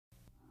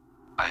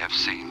I have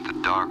seen the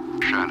dark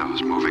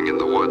shadows moving in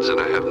the woods, and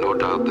I have no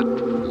doubt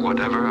that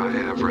whatever I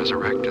have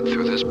resurrected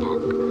through this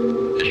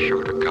book is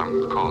sure to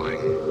come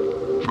calling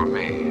for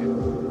me.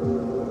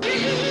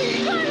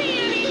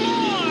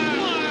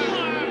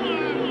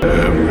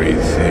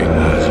 Everything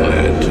has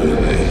led to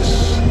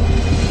this.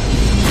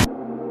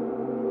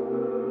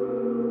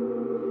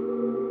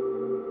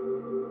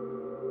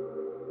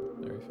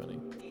 Very funny.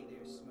 Hey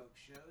there, Smoke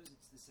Shows.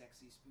 It's the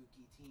sexy,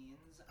 spooky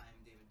teens. I'm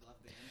David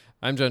Bloveband.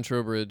 I'm John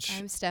Trowbridge.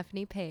 I'm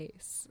Stephanie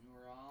Pace. And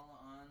we're all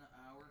on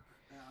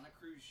a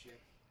cruise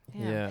ship.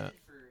 Yeah. Headed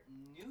for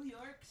New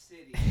York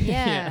City.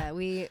 Yeah,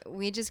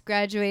 we just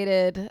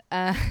graduated,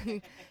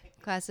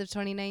 class of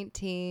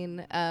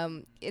 2019.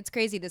 It's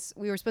crazy.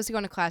 We were supposed to go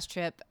on a class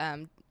trip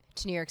to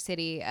New York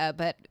City,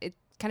 but it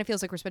kind of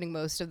feels like we're spending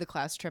most of the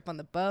class trip on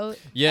the boat.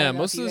 Yeah, I don't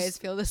know most if of you this- guys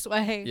feel this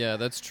way. Yeah,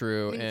 that's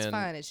true. I mean, it's and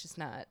fun. It's just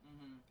not.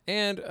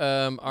 and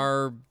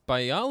our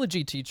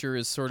biology teacher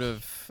is sort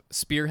of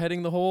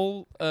spearheading the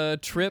whole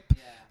trip.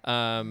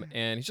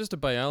 And he's just a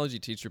biology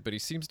teacher, but he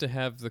seems to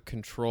have the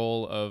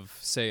control of,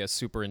 say, a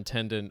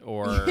superintendent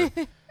or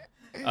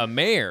a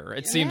mayor.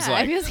 It seems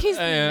like I feel like he's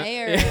the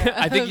mayor.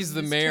 I think of he's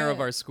the this mayor trip.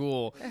 of our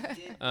school. He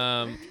did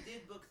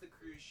book the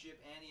cruise ship,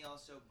 and he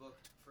also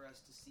booked for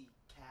us to see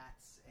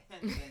cats.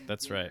 And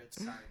That's dinner right. at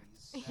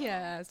Sardi's.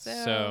 Yeah.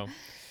 So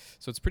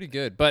it's pretty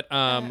good. But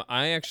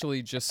I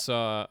actually just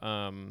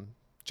saw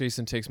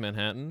Jason Takes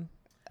Manhattan.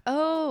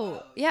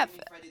 Oh, yeah. You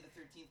mean Friday the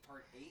 13th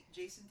Part 8,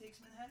 Jason Takes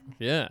Manhattan?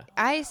 Yeah.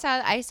 I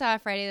saw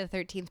Friday the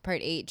 13th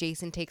Part 8,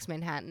 Jason Takes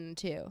Manhattan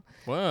too.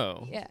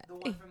 Whoa. Yeah. The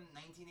one from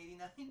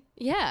 1989?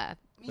 Yeah.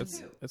 Me That's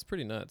too.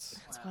 pretty nuts.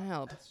 That's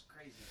wild. That's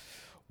crazy.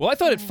 Well, I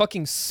thought it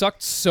fucking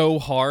sucked so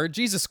hard.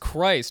 Jesus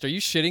Christ, are you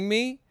shitting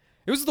me?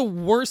 It was the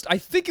worst. I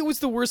think it was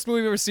the worst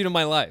movie I've ever seen in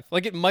my life.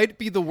 Like, it might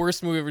be the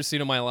worst movie I've ever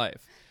seen in my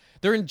life.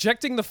 They're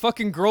injecting the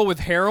fucking girl with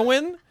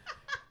heroin.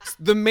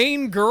 The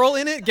main girl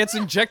in it gets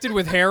injected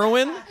with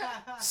heroin.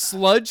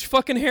 Sludge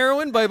fucking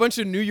heroin by a bunch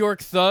of New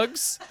York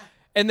thugs.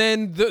 And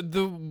then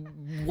the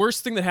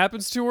worst thing that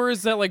happens to her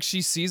is that, like, she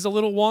sees a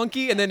little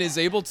wonky and then is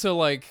able to,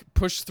 like,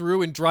 push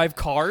through and drive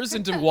cars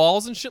into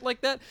walls and shit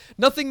like that.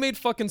 Nothing made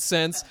fucking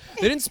sense.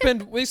 They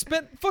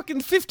spent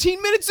fucking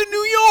 15 minutes in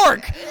New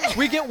York.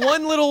 We get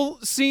one little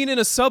scene in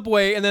a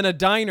subway and then a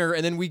diner,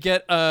 and then we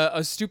get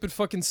a stupid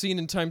fucking scene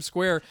in Times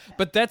Square.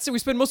 But that's it. We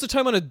spend most of the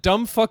time on a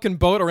dumb fucking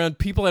boat around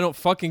people I don't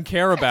fucking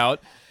care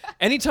about.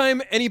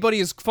 Anytime anybody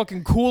is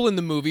fucking cool in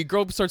the movie,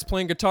 girl starts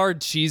playing guitar,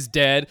 she's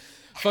dead.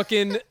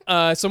 Fucking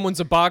someone's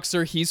a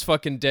boxer, he's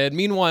fucking dead.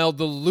 Meanwhile,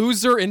 the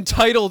loser,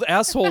 entitled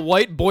asshole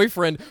white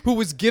boyfriend who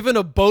was given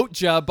a boat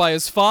job by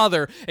his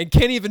father and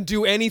can't even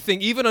do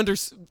anything, even under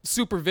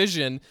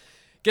supervision,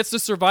 gets to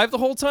survive the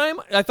whole time.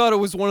 I thought it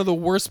was one of the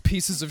worst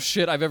pieces of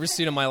shit I've ever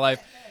seen in my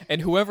life.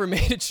 And whoever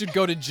made it should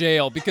go to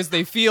jail because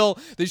they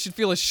should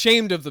feel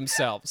ashamed of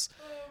themselves.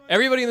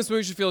 Everybody in this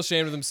movie should feel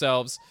ashamed of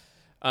themselves.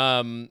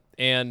 And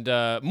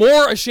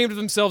more ashamed of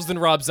themselves than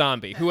Rob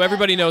Zombie, who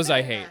everybody knows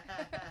I hate.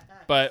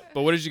 But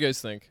what did you guys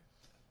think?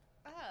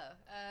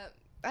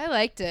 I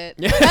liked it.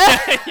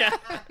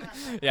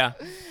 Yeah.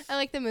 I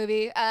like the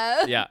movie.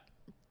 Yeah.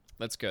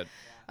 That's good.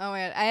 Oh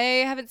man,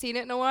 I haven't seen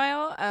it in a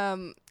while,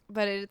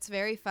 but it's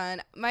very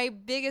fun. My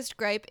biggest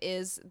gripe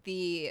is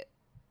the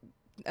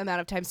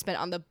amount of time spent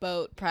on the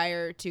boat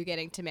prior to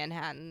getting to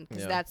Manhattan,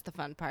 because Yeah. that's the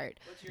fun part.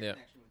 What's your Yeah.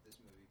 connection with this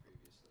movie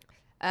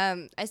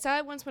previously? I saw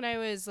it once when I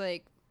was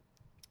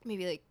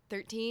maybe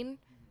 13.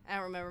 I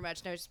don't remember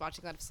much, and I was just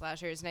watching a lot of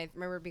slashers, and I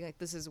remember being like,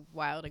 this is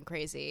wild and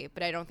crazy,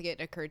 but I don't think it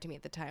occurred to me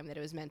at the time that it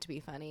was meant to be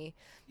funny.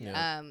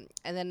 Yeah.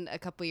 And then a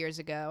couple years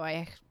ago,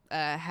 I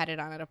had it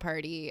on at a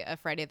party, a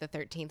Friday the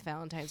 13th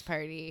Valentine's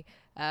party,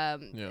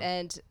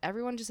 and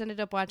everyone just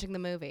ended up watching the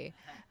movie.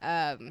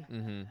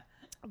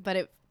 But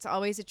it's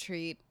always a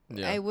treat.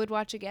 Yeah. I would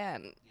watch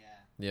again.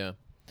 Yeah.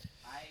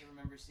 I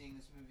remember seeing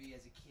this movie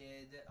as a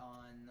kid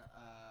on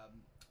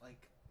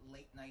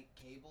late night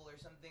cable or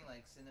something,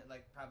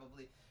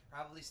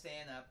 probably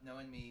staying up,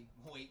 knowing me,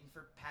 waiting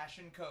for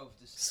Passion Cove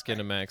to start.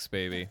 Skinamax,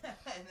 baby.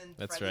 And then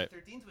That's Friday right.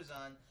 the 13th was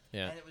on,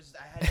 Yeah. and it was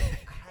I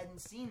hadn't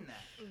seen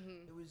that.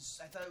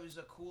 I thought it was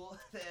a cool.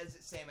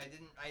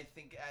 I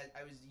think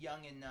I was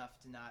young enough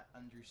to not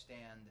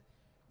understand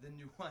the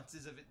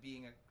nuances of it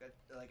being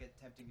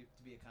attempting to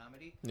be a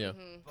comedy. Yeah.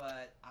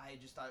 But I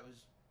just thought it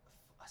was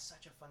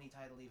such a funny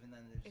title. Even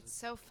then, It's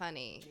so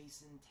funny.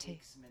 Jason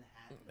Takes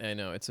Manhattan. I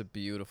know. It's a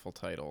beautiful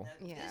title.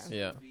 Now, Yeah. This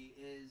Yeah. movie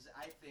is,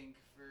 I think,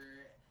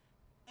 for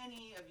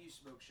any of you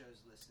Smoke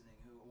Shows listening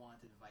who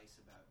want advice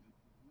about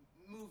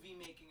movie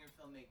making or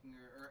filmmaking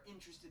or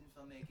interested in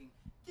filmmaking,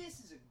 this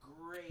is a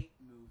great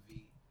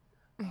movie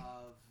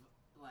of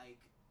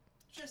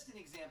just an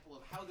example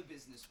of how the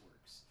business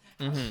works.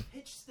 How you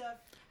pitch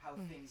stuff, how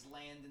things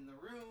land in the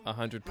room,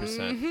 100%. how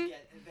things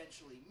get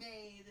eventually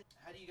made.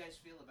 How do you guys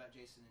feel about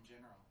Jason in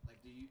general?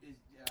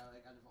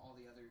 Out of all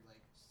the other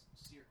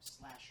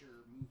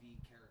slasher movie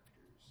characters?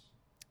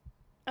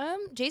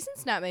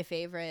 Jason's not my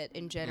favorite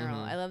in general.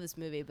 I love this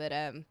movie, but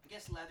I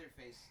guess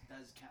Leatherface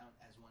does count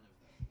as one of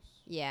those.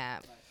 yeah.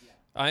 But yeah.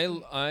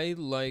 I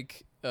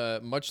like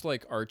much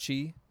like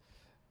Archie,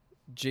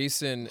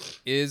 Jason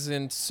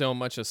isn't so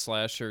much a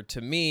slasher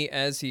to me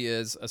as he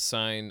is a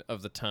sign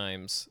of the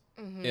times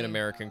in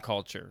American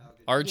culture.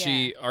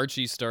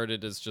 Archie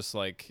started as just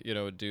like, you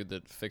know, a dude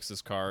that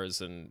fixes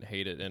cars and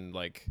hated and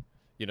like,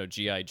 you know,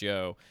 G.I.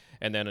 Joe.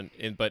 And then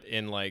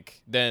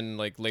then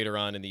later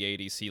on in the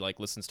 80s, he like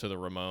listens to the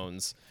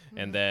Ramones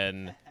and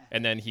then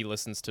he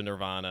listens to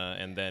Nirvana,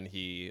 and then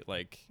he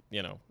like,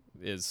 you know,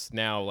 is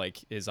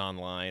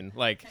online.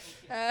 Like,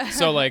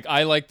 so like,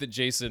 I like that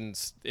Jason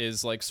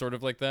is like sort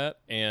of like that.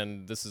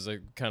 And this is a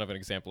kind of an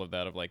example of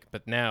that, of like,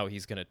 but now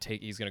he's going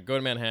to go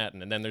to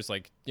Manhattan. And then there's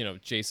like, you know,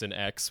 Jason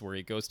X where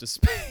he goes to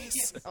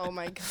space. Oh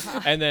my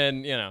God. And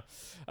then, you know,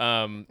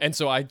 and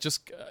so I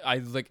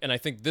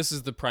think this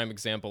is the prime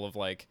example of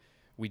like,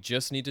 we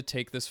just need to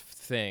take this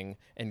thing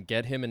and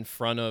get him in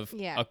front of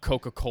a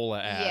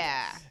Coca-Cola ad.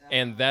 Yeah.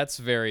 And that's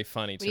very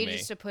funny to me. We need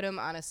just to put him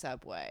on a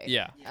subway.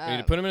 Yeah. We need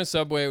to put him in a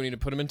subway. We need to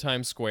put him in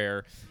Times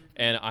Square.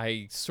 And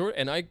I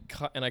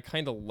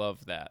kind of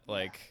love that.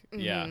 Like,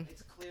 yeah.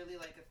 It's clearly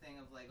like a thing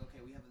of like, okay,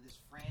 we have this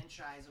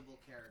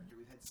franchisable character.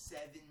 We've had 7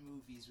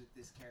 movies with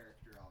this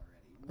character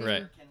already.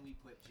 Where can we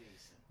put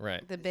Jason?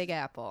 Right. The Big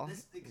Apple.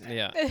 Exactly.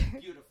 Yeah.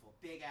 Beautiful.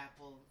 Big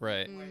Apple.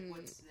 Right.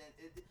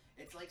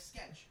 It's like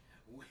sketch.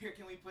 Where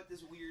can we put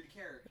this weird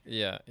character?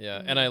 Yeah,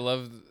 yeah.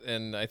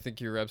 And I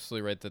think you're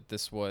absolutely right that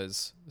this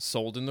was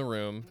sold in the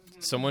room.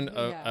 Someone,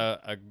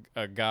 a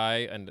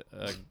guy and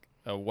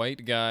a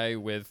white guy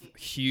with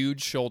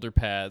huge shoulder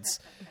pads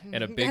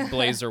and a big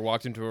blazer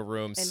walked into a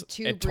room and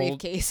two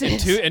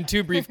briefcases. And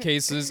two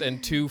briefcases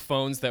and 2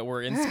 phones that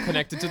were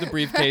connected to the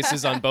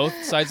briefcases on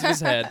both sides of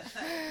his head.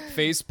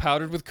 Face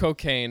powdered with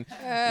cocaine,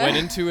 went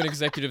into an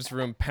executive's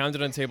room,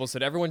 pounded on the table,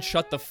 said, "Everyone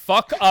shut the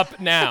fuck up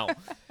now.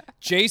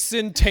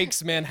 Jason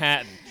takes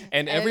Manhattan."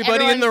 And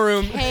everybody in the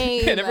room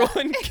and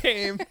everyone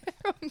came.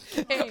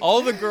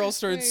 All the girls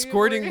started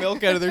squirting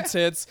milk out of their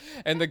tits,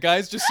 and the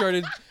guys just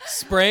started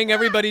spraying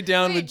everybody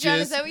down with John,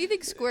 jizz. is that what you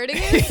think squirting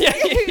is?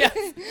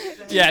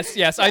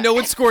 Yes. I know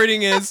what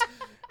squirting is.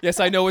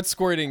 Yes, I know what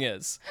squirting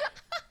is.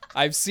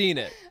 I've seen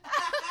it.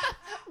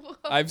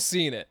 I've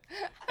seen it.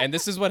 And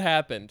this is what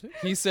happened.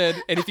 He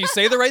said, and if you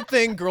say the right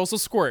thing, girls will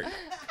squirt.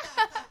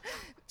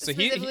 So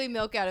specifically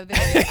milk out of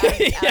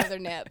their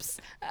nips.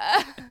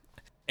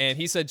 And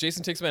he said,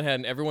 Jason takes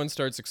Manhattan. Everyone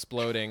starts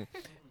exploding.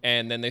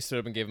 And then they stood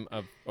up and gave him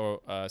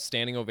a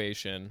standing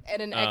ovation.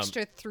 And an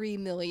extra $3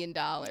 million.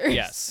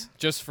 Yes.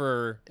 Just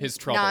for his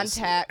troubles.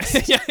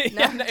 Non-tax.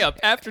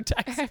 After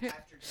tax.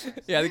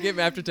 Yeah, they gave him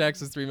after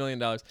taxes $3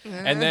 million.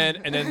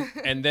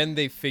 And then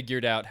they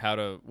figured out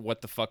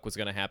what the fuck was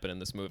going to happen in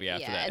this movie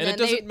after that. And it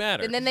doesn't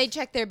matter. And then they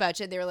checked their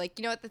budget. They were like,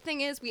 you know what? The thing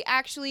is, we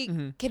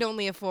actually can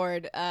only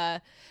afford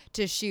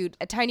to shoot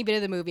a tiny bit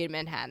of the movie in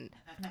Manhattan.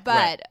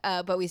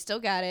 But we still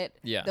got it.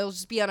 Yeah. They'll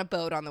just be on a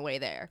boat on the way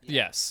there.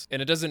 Yes.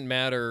 And it doesn't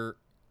matter.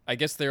 I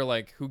guess they're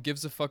like, who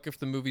gives a fuck if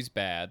the movie's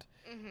bad?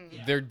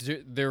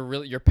 They're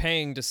really, you're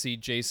paying to see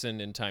Jason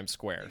in Times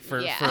Square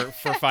for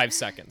 5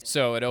 seconds.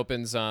 So it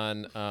opens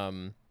on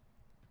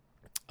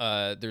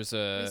there's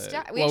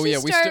a we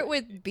start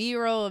with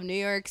B-roll of New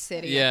York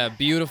City. Yeah,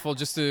 beautiful,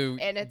 just to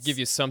give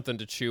you something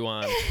to chew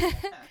on.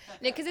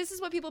 Because this is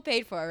what people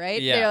paid for,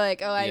 right? Yeah. They're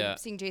like, I'm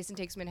seeing Jason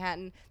Takes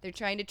Manhattan. They're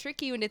trying to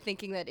trick you into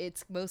thinking that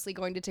it's mostly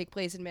going to take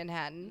place in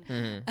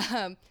Manhattan.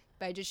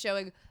 By just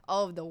showing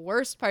all of the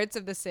worst parts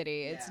of the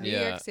city. It's New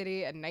York City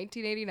in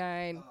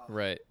 1989.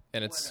 Right.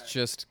 And it's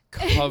just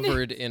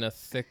covered in a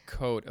thick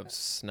coat of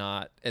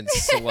snot and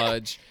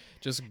sludge.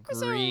 Just green.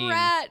 There's a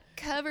rat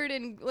covered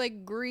in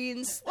like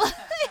green sludge.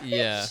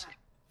 Yeah.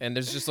 And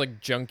there's just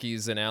like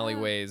junkies in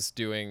alleyways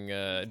doing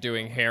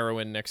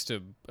heroin next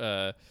to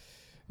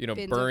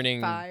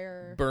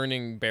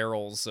burning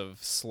barrels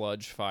of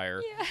sludge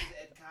fire. Yeah.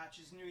 Ed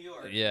Koch's New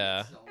York.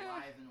 Yeah. It's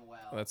alive and well.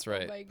 That's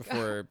right.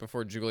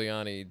 Before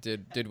Giuliani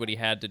did what he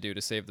had to do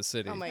to save the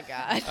city. Oh my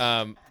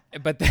God.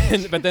 But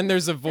then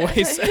there's a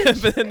voice.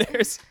 but then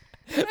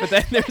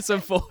there's a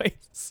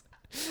voice.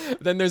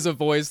 Then there's a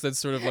voice that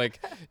sort of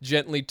like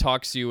gently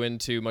talks you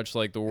into, much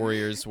like the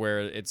Warriors, where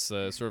it's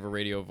sort of a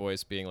radio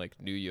voice being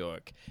like, New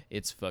York,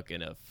 it's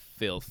fucking a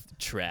filth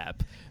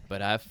trap,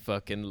 but I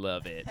fucking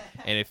love it.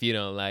 And if you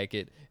don't like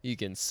it, you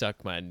can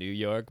suck my New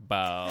York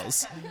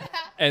balls.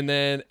 and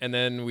then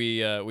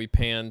we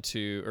pan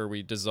to, or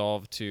we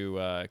dissolve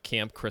to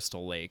Camp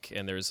Crystal Lake,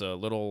 and there's a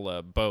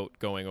little boat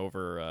going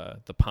over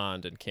the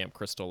pond in Camp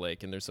Crystal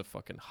Lake, and there's a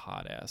fucking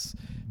hot ass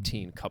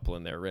teen couple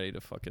in there ready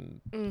to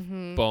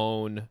fucking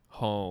bone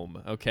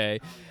home. Okay.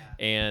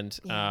 And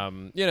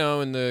and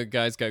the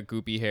guy's got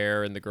goopy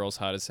hair and the girl's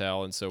hot as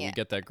hell, and so we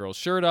get that girl's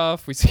shirt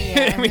off. We see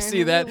we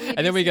see that,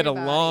 and then we get a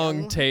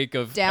long take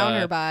of down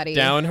her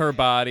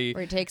body,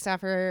 where it takes off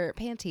her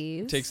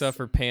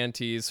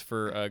panties.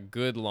 For a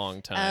good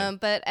long time.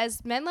 But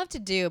as men love to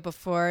do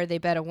before they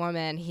bet a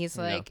woman, he's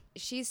like,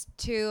 she's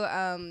too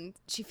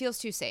she feels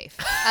too safe.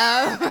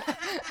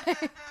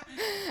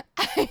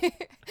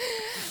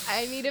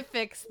 I need to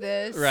fix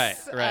this. Right.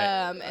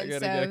 And I gotta so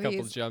get a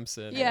couple jumps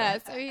in. Yeah,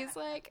 so he's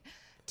like,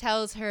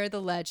 tells her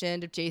the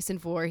legend of Jason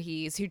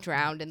Voorhees who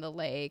drowned in the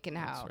lake and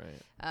how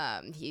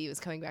That's he was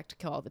coming back to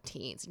kill all the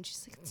teens. And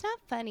she's like, it's not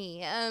funny.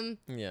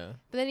 Yeah.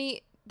 But then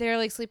they're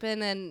like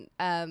sleeping and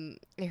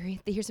they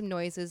hear some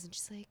noises and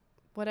she's like,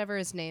 whatever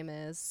his name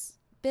is,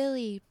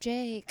 Billy,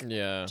 Jake,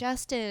 Yeah.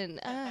 Justin.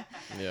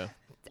 Yeah.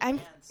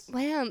 I'm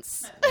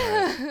Lance.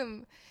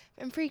 I'm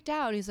freaked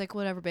out. And he's like,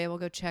 whatever, babe, we'll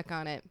go check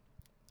on it.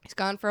 He's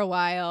gone for a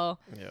while.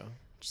 Yeah.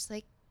 Just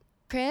like,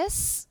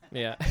 Chris,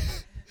 Yeah.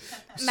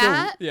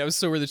 Matt. It was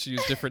so weird that she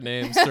used different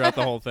names throughout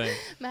the whole thing.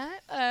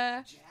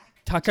 Matt,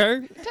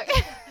 Tucker.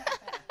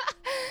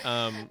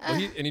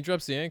 He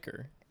drops the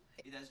anchor.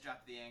 He does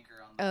drop the anchor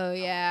on the Oh,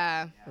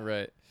 yeah.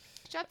 Right.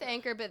 Drop the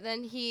anchor, but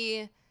then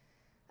he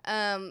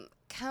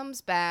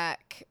comes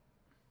back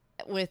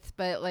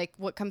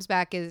what comes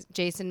back is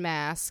Jason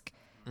Mask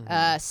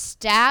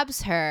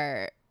stabs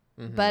her,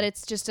 but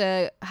it's just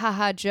a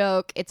haha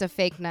joke. It's a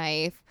fake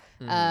knife.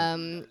 those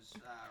retractable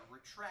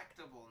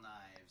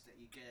knives that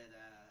you get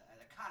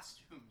at a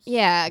costume store.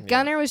 Yeah,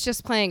 Gunner was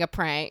just playing a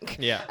prank.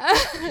 Yeah.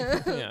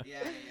 Yeah,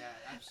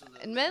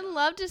 absolutely. And men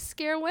love to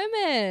scare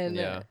women.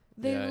 Yeah.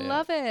 They Yeah.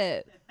 love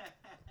it.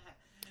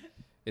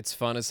 It's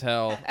fun as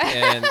hell,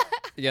 and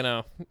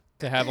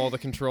to have all the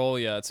control.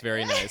 Yeah, it's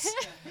very nice.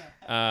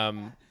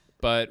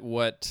 But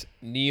what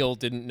Neil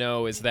didn't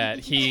know is that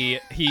he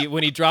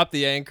when he dropped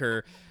the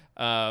anchor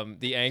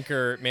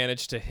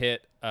managed to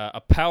hit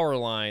a power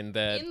line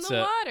that In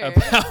the water. a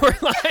power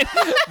line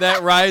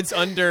that rides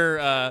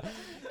under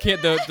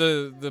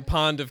the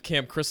pond of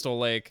Camp Crystal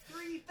Lake.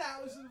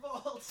 3,000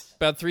 volts.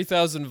 About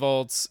 3,000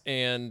 volts,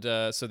 and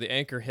so the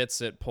anchor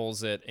hits it,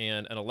 pulls it,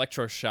 and an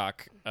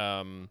electroshock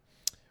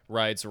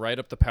rides right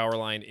up the power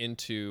line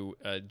into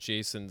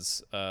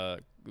Jason's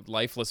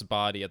lifeless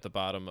body at the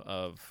bottom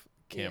of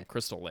Camp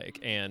Crystal Lake,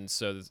 and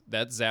so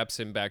that zaps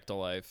him back to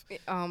life.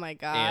 Oh my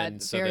god!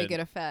 And so Very then- good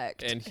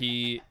effect. And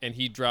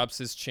he drops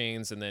his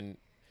chains, and then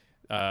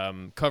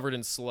covered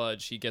in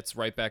sludge, he gets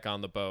right back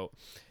on the boat.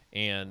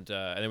 And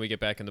then we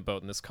get back in the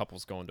boat, and this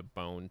couple's going to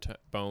Bone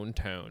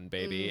Town,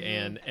 baby.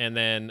 And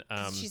then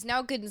She's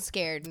now good and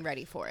scared and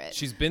ready for it.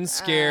 she's been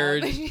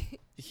scared.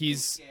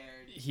 He's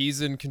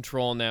Scared. in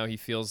control now. He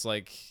feels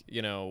like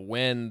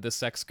when the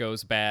sex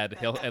goes bad,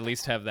 he'll at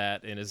least have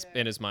that in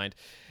his mind.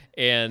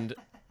 And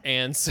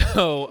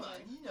so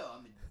You know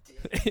I'm a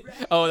dick.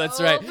 Right? oh, that's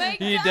Oh right. my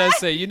He God. does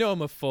say,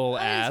 I'm a full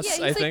ass. Yeah, he's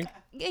I like, think.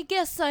 I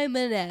guess I'm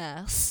an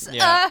ass.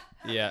 Yeah.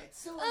 Yeah.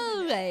 So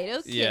All right.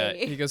 Okay. Yeah,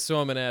 he goes, so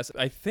I'm an ass.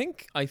 I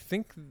think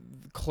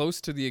close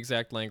to the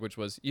exact language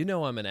was,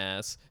 I'm an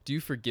ass. Do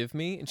you forgive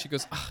me? And she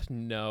goes,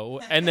 no.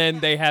 And then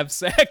they have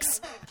sex.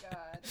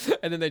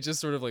 And then they just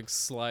sort of like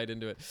slide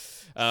into it.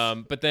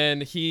 But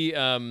then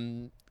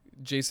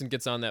Jason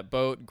gets on that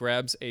boat,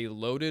 grabs a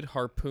loaded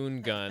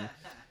harpoon gun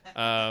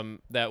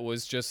that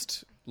was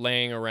just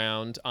laying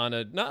around on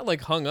not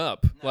like hung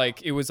up,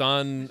 like it was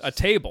on a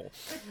table.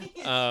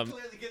 It's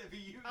clearly gonna be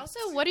used. Also,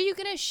 what are you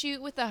gonna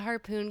shoot with a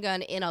harpoon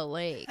gun in a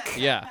lake?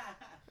 Yeah.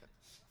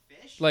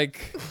 Fish? Like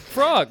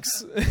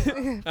frogs.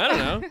 I don't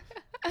know.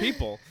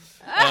 People.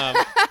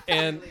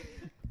 And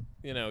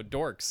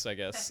dorks, I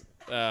guess.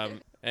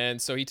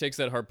 And so he takes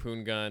that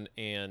harpoon gun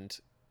and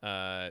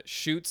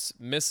shoots,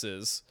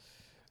 misses.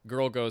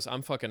 Girl goes,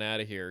 I'm fucking out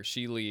of here.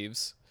 She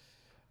leaves.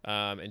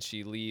 And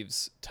she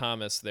leaves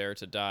Thomas there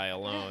to die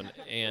alone.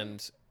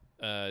 And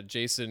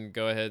Jason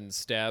go ahead and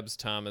stabs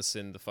Thomas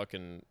in the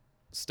fucking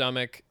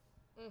stomach,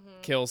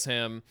 kills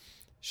him.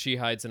 She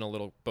hides in a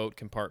little boat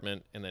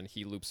compartment, and then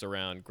he loops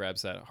around,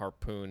 grabs that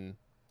harpoon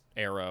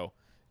arrow,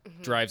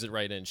 drives it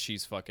right in.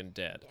 She's fucking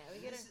dead.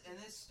 And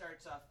this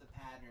starts off the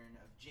pattern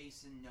of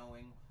Jason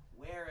knowing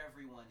where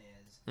everyone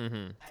is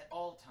at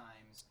all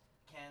times,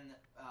 can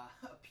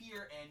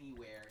appear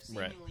anywhere,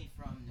 seemingly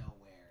from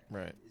nowhere,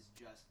 Right. and is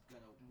just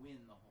gonna win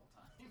the whole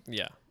time.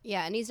 Yeah.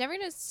 Yeah, and he's never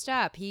gonna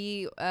stop.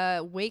 He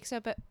wakes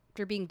up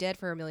after being dead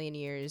for a million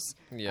years.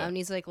 Yeah. And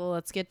he's like, well,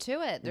 let's get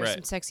to it. There's Right.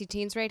 some sexy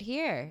teens right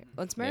here.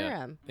 Let's murder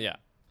them. Yeah.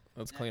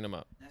 Let's clean him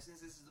up. Now, since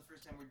this is the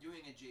first time we're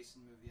doing a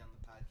Jason movie on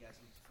the podcast,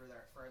 and for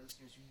our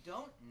listeners who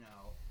don't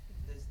know,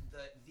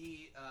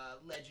 the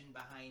legend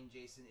behind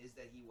Jason is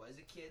that he was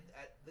a kid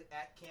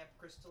at Camp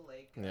Crystal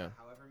Lake,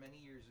 however many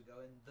years ago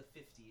in the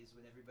 50s,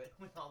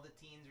 when all the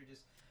teens are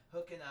just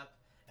hooking up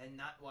and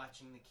not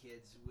watching the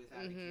kids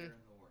without a care in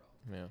the world.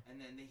 Yeah. And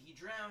then he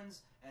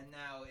drowns, and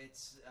now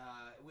it's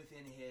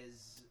within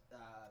his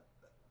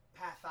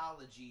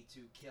pathology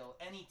to kill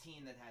any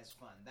teen that has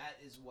fun. That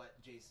is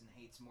what Jason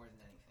hates more than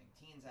anything.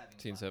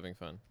 Teens having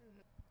fun.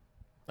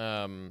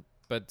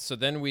 But so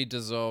then we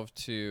dissolve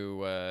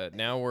to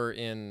now we're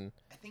in.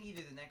 I think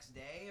either the next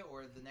day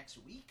or the next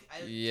week.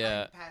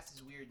 Yeah. Time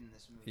passes weird in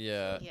this movie.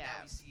 Yeah. So now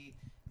we see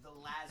the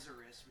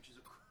Lazarus, which is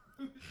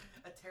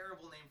a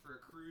terrible name for a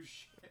cruise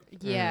ship.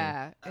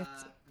 Yeah.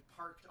 It's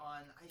Parked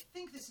on. I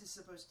think this is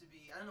supposed to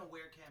be. I don't know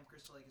where Camp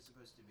Crystal Lake is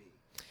supposed to be.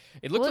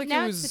 It looked like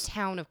now it was. it's the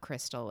town of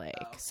Crystal Lake.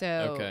 Oh.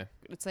 So Okay.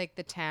 it's like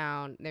the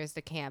town. There's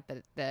the camp,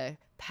 the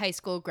high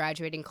school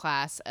graduating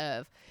class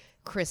of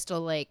Crystal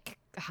Lake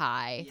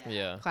high.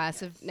 Yeah.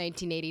 Class of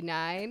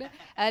 1989.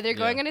 They're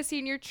going on a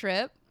senior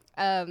trip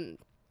to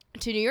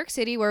New York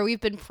City, where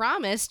we've been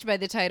promised by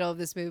the title of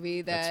this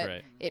movie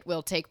that it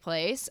will take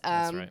place.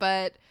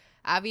 But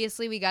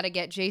obviously, we got to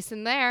get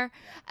Jason there.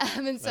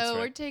 And so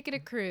we're taking a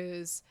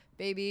cruise,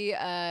 baby,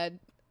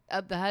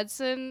 up the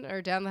Hudson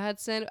or down the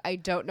Hudson. I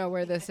don't know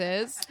where this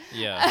is.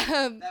 Yeah.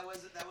 That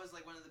was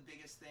like one of the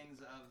biggest things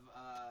of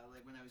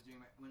like when I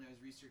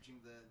was researching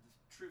the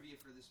trivia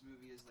for this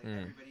movie is like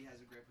everybody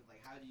has a grip with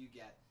like how do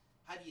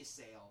you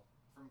sail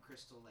from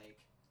Crystal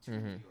Lake to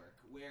New York?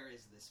 Where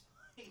is this place?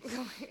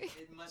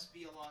 It must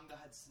be along the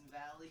Hudson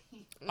Valley.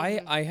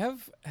 I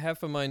have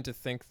half a mind to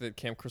think that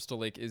Camp Crystal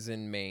Lake is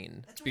in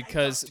Maine That's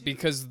what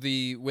because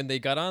when they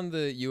got on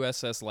the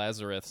USS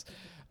Lazarus,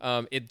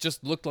 it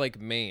just looked like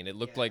Maine. It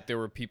looked like there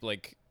were people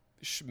like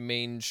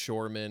Maine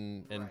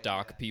shoremen and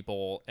dock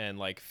people and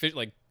like fish,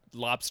 like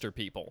lobster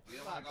people. We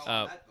don't want to go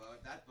on that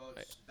boat.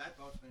 That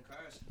boat's been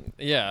cursed.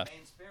 Yeah.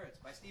 Maine Spirits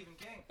by Stephen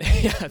King.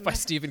 Yeah, by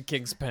Stephen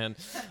King's pen.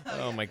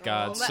 Oh my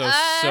God,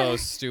 so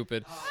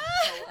stupid. So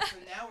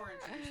now we're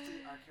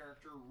introduced to our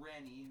character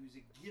Rennie, who's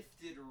a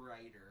gifted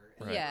writer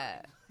and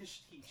an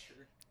English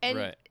teacher.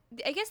 And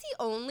I guess the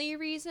only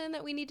reason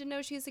that we need to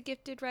know she's a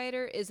gifted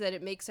writer is that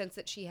it makes sense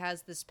that she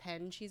has this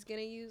pen she's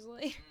gonna use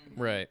later.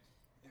 Right.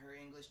 Her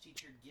English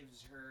teacher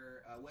gives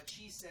her what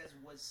she says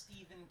was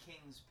Stephen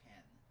King's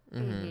pen.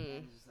 And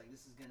it's like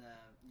this is gonna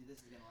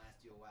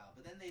last you a while.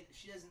 But then they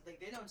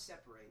don't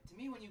separate. To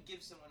me, when you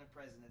give someone a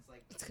present, it's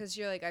like it's because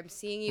you're like, I'm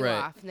seeing you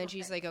off, and then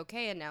she's like,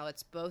 okay, and now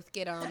let's both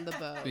get on the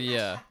boat.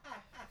 Yeah.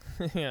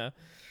 Yeah.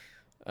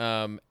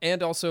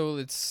 And also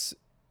it's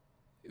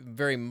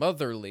very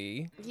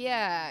motherly.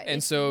 Yeah. And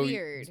it's so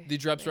weird. the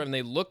drops right and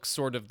they look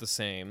sort of the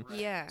same.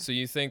 Yeah. So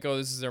you think, oh,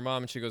 this is their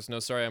mom, and she goes, no,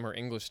 sorry, I'm her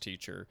English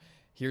teacher.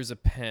 Here's a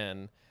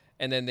pen.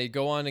 And then they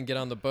go on and get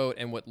on the boat,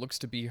 and what looks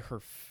to be her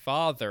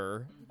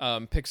father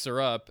picks her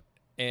up,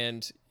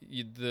 and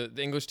the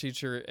English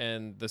teacher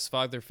and this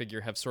father figure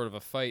have sort of a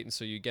fight, and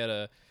so you get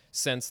a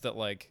sense that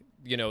like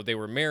they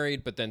were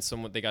married, but then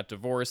they got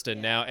divorced,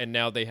 and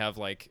now they have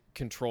like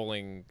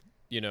controlling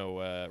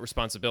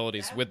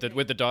responsibilities with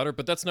the daughter,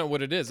 but that's not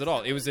what it is at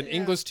all. It was an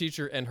English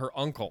teacher and her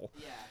uncle.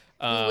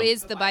 Who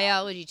is the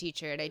biology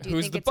teacher, and I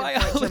do think it's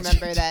important to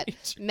remember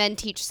that men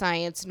teach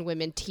science and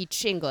women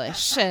teach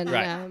English.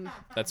 And,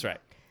 that's right.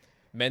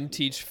 Men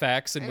teach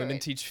facts and women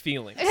teach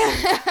feelings.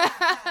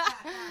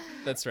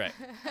 That's right.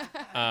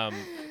 But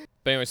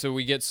anyway,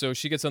 so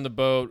she gets on the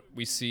boat.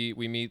 We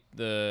meet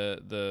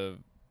the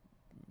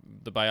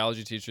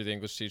biology teacher, the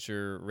English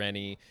teacher,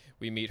 Rennie.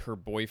 We meet her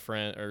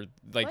boyfriend, or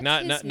like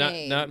What's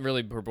not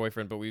really her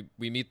boyfriend, but we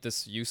meet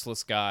this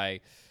useless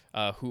guy.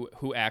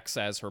 Who acts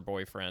as her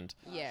boyfriend?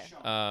 Yeah,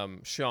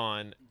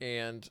 Sean,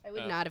 and I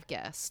would not have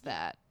guessed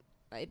that.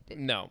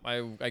 No,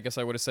 I guess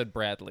I would have said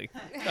Bradley,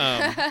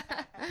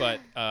 but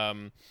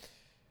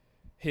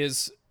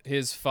his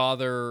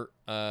father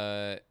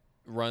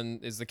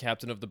is the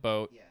captain of the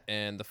boat,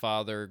 and the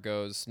father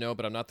goes, no,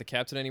 but I'm not the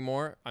captain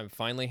anymore. I'm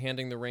finally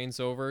handing the reins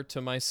over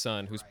to my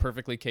son, who's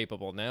perfectly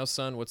capable. Now,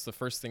 son, what's the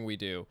first thing we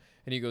do?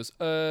 And he goes,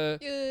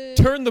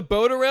 turn the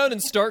boat around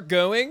and start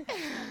going.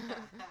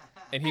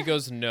 And he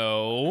goes,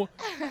 no,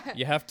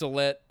 you have to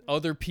let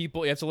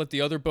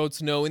the other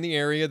boats know in the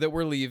area that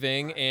we're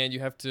leaving, and you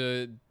have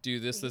to do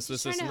this, and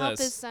this. Trying to help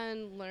his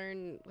son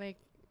learn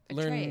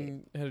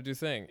trade. How to do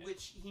things.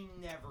 Which he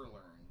never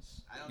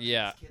learns. I don't think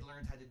this kid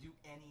learned how to do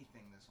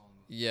anything this whole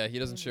movie. Yeah, he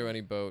doesn't show any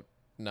boat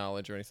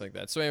knowledge or anything like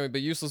that. So anyway, but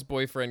useless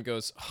boyfriend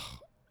goes, oh,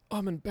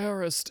 I'm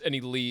embarrassed, and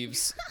he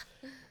leaves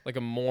like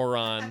a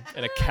moron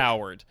and a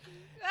coward.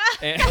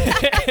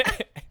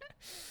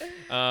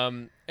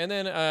 And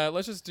then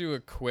let's just do a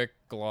quick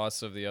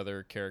gloss of the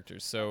other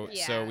characters. So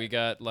we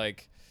got we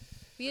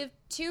have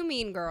two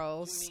mean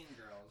girls.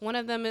 One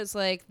of them is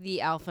like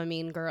the alpha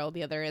mean girl.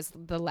 The other is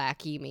the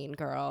lackey mean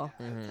girl.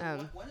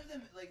 One of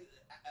them, like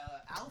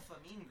alpha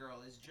mean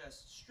girl, is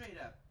just straight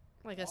up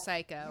like a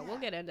psycho. Yeah. We'll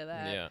get into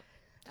that.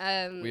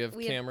 Yeah. We have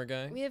camera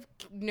guy. We have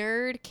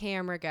nerd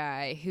camera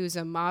guy who's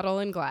a model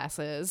in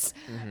glasses.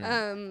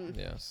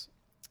 Yes.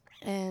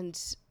 And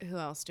who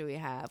else do we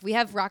have? We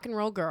have rock and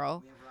roll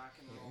girl.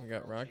 We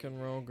got rock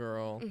and roll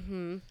girl.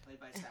 Played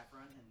by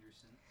Saffron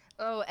Henderson.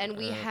 Oh, and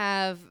we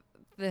have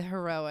the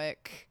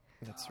heroic.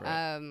 That's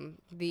right.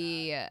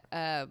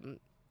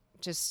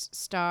 Just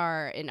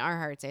star in our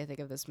hearts, I think,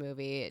 of this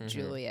movie,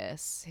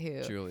 Julius.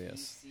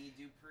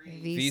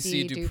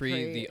 VC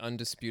Dupree, the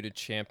undisputed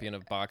champion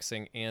of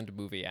boxing and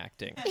movie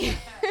acting.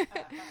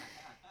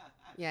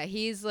 Yeah,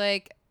 he's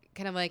like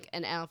kind of like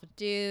an alpha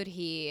dude.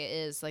 He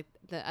is like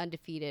the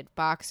undefeated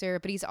boxer,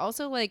 but he's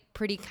also like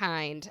pretty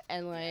kind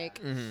and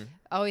like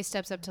always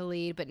steps up to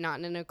lead, but not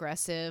in an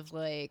aggressive,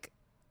 like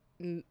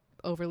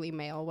overly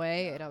male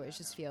way. It always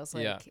just feels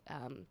like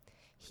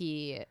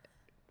he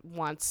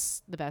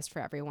wants the best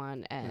for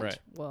everyone and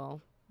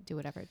will do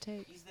whatever it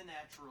takes. He's the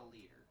natural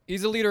leader.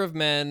 He's a leader of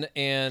men,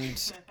 and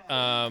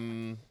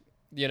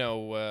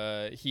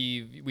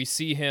we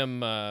see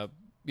him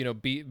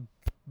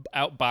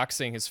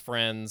outboxing his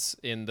friends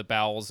in the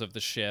bowels of the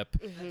ship.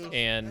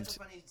 And that's a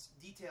funny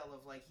detail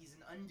of like he's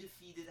an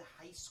undefeated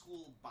high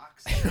school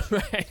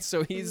boxer. right,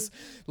 so he's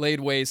laid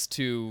waste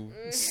to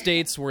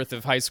states worth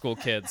of high school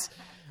kids.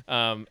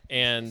 And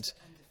Undefeated.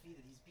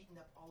 He's beaten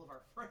up all of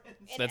our friends.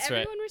 And That's right.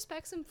 everyone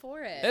respects him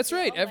for it. that's They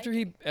right. all After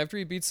like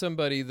he beats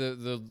somebody,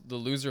 the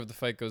loser of the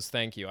fight goes,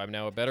 "Thank you. I'm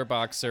now a better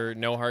boxer.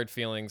 No hard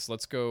feelings.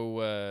 Let's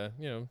go.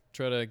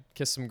 Try to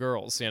kiss some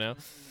girls.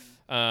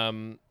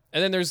 And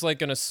then there's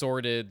like an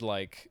assorted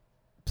like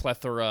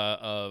plethora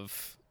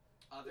of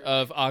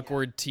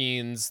awkward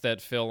teens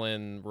that fill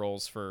in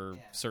roles for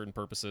certain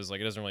purposes. Like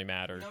it doesn't really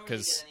matter You don't really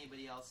because get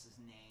anybody else's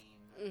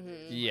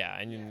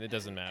name. it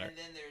doesn't matter. And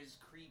then there's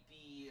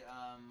creepy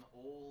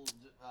old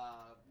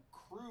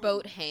crew.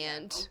 Boat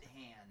hand.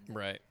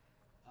 Right.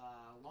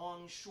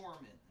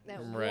 Longshoreman. that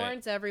Right.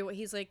 warns everyone.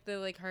 He's like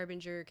the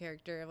harbinger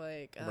character,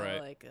 like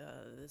Right.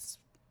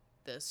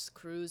 this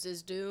cruise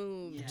is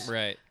doomed. Yeah.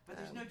 Right. But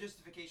there's no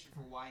justification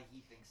for why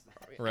he thinks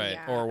that. Right.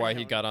 Yeah, or why I he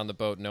don't- got on the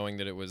boat knowing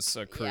that it was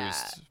a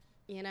cursed,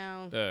 You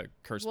know,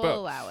 cursed we'll boat.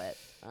 allow it.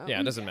 Yeah,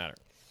 it doesn't matter.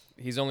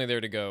 He's only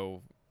there to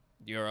go,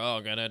 "You're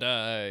all gonna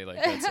die."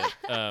 Like that's it.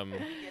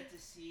 We get to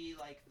see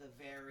like the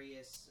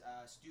various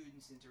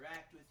students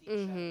interact with each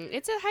other.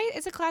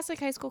 It's a classic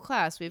high school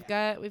class. We've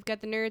got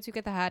the nerds, we've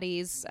got the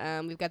hotties,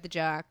 we've got the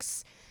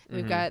jocks,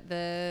 we've got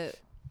the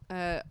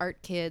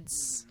art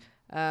kids,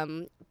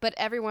 but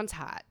everyone's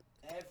hot.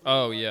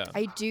 Oh, yeah.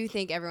 I do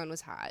think everyone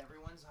was hot.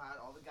 Everyone's hot.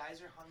 All the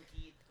guys are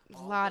hunky.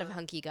 A lot of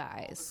hunky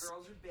guys.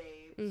 All the girls are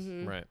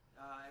babes. Right.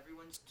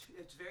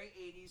 It's very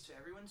 80s, so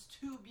everyone's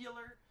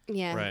tubular.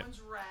 Yeah. Right.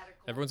 Everyone's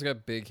radical. Everyone's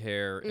got big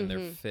hair and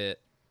they're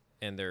fit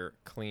and they're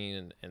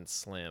clean and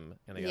slim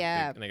and they got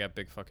Yeah.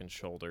 big fucking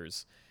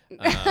shoulders.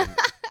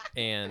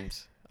 And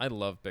I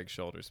love big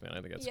shoulders, man.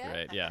 I think that's Yeah.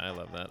 great. Yeah, I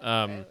love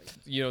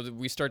that.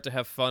 We start to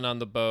have fun on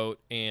the boat,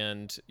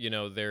 and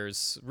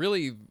there's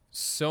really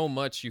so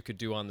much you could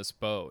do on this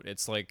boat.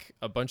 It's like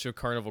a bunch of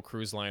Carnival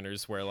cruise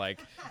liners where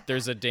like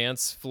there's a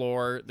dance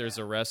floor, there's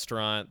a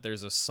restaurant,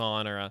 there's a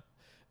sauna.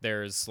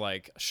 There's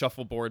like a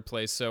shuffleboard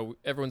place, so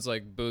everyone's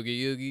like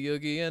boogie oogie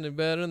oogie and a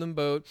better than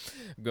boat.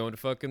 I'm going to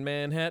fucking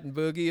Manhattan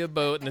boogie a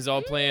boat, and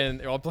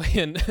they're all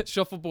playing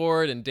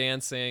shuffleboard and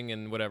dancing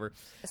and whatever.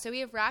 So we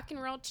have rock and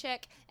roll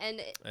chick,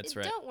 and That's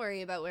right. don't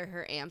worry about where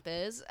her amp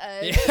is.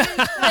 She's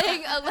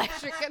playing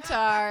electric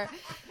guitar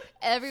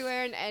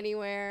everywhere and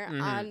anywhere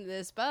on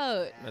this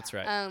boat. That's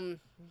right.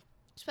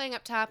 She's playing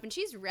up top, and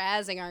she's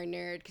razzing our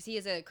nerd because he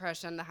has a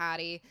crush on the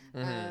hottie.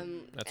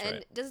 That's and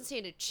right. doesn't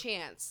stand a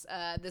chance.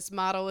 This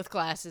model with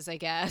glasses, I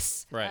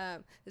guess. Right.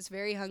 This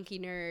very hunky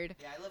nerd.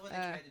 Yeah, I love when they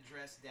try to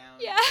dress down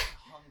yeah.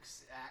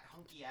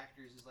 hunky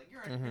actors. Is like,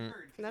 you're a nerd.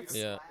 That's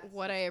Yeah.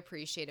 what I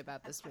appreciate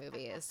about this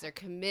movie is their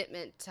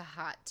commitment to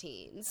hot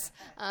teens.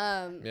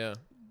 Yeah.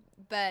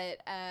 But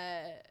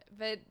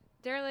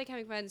they're like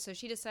having fun, so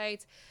she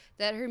decides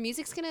that her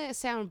music's gonna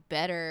sound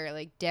better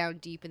like down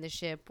deep in the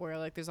ship where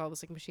like there's all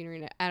this like machinery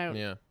in it. I don't know.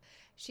 Yeah.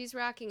 She's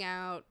rocking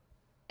out,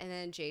 and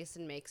then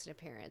Jason makes an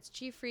appearance.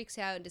 She freaks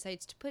out and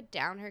decides to put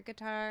down her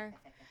guitar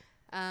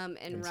and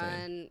Insane.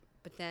 run,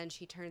 but then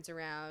she turns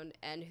around,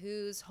 and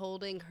who's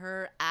holding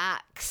her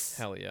axe?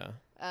 Hell yeah.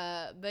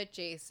 But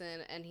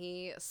Jason, and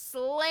he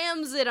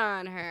slams it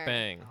on her.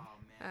 Bang. Oh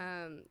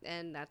man,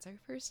 And that's our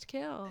first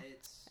kill.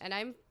 And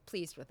I'm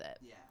pleased with it.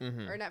 yeah.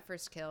 Or not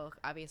first kill,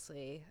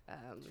 obviously.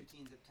 2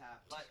 teens up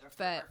top, but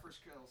but- our first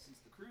kill since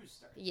the cruise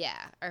started. Yeah,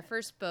 our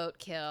first boat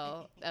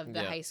kill of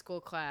the Yeah. high school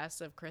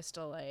class of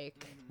Crystal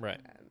Lake. Right.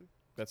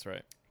 That's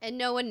right. And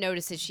no one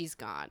notices she's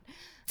gone.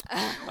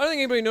 I don't think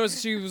anybody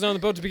noticed she was on the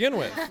boat to begin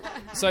with,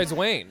 besides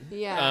Wayne.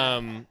 Yeah.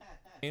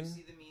 You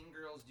see the mean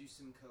girls do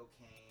some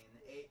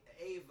cocaine.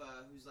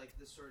 Ava, who's like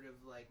the sort of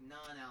like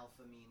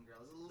non-alpha mean girl,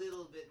 is a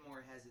little bit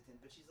more hesitant,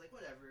 but she's like,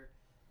 whatever.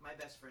 My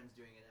best friend's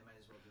doing it. I might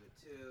as well do it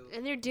too.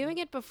 And they're doing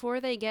it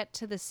before they get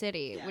to the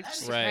city, Yeah, which that makes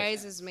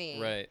surprises sense.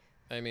 me. Right.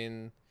 I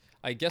mean,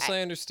 I guess I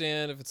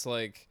understand if it's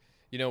like,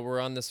 we're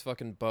on this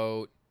fucking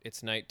boat.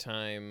 It's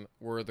nighttime.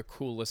 We're the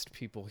coolest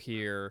people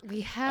here.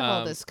 We have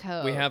all this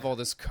coke. We have all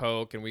this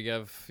coke, and we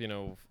have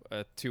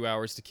 2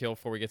 hours to kill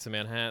before we get to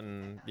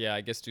Manhattan. Yeah,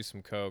 I guess do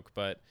some coke,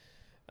 but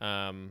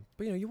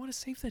you want to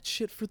save that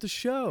shit for the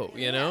show.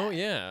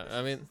 Yeah.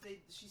 I mean,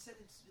 She said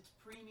it's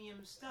premium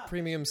stuff.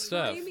 premium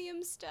stuff.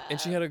 Premium stuff. And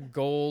she had a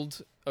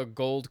gold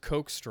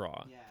coke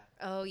straw. Yeah.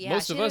 Oh, yeah.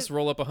 Most she of had us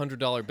roll up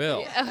 $100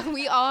 bill.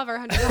 we all have our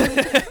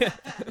 $100.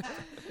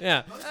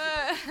 Yeah.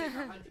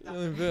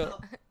 $100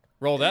 bill.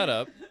 Roll that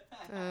up.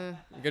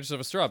 Get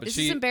yourself a straw. But This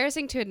she is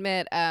embarrassing to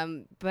admit,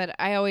 but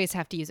I always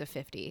have to use a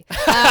 50.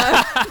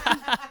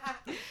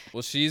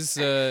 Well, she's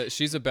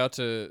about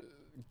to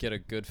get a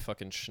good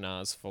fucking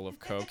schnoz full of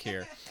coke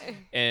here,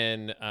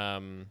 and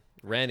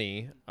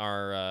Rennie,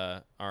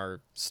 our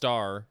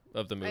star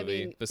of the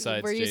movie,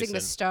 besides we're Jason, using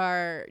the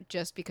star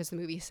just because the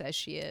movie says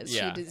she is.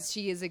 Yeah.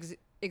 She is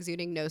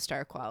exuding no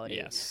star quality.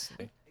 yes,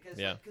 Because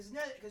Yeah.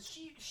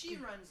 she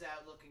runs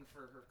out looking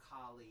for her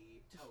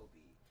collie Toby.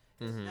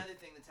 There's another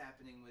thing that's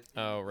happening with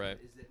Oh, right.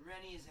 is that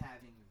Rennie is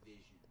having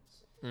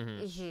visions.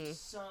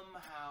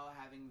 somehow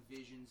having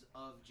visions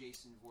of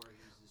Jason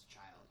Voorhees'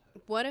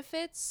 childhood. What if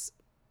it's...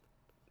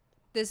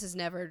 This is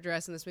never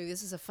addressed in this movie.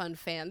 This is a fun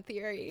fan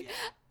theory.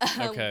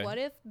 Yeah. Okay. What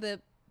if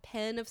the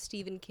pen of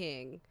Stephen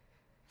King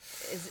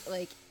is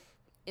like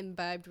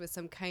imbibed with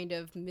some kind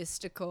of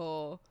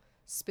mystical,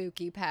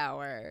 spooky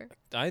power?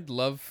 I'd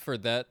love for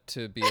that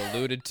to be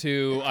alluded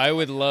to. I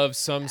would love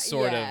some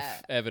sort Yeah.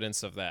 of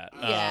evidence of that.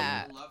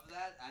 Yeah. I love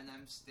that, and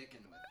I'm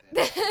sticking with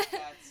it. I think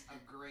that's a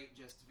great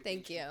justification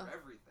Thank you. for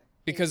everything.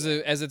 Because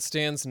as it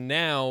stands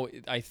now,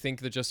 I think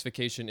the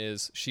justification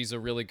is she's a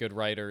really good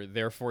writer,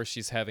 therefore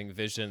she's having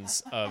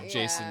visions of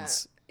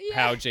Jason's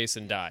how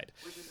Jason died.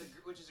 Which is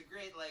a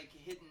great like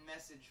hidden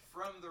message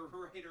from the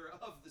writer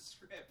of the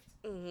script.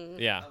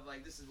 Yeah, Of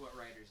like, this is what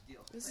writers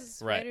deal with. This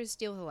is Right. writers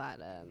deal with a lot.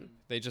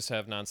 they just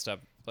have nonstop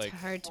like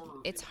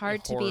It's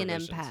hard to be horror an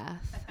visions. empath.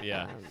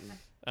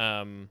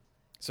 Yeah.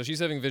 So she's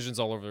having visions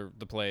all over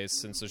the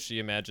place, and so she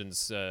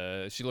imagines,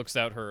 she looks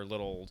out her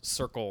little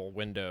circle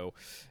window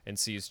and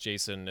sees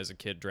Jason as a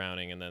kid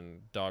drowning, and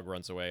then dog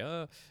runs away,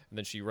 and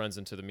then she runs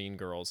into the Mean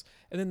Girls.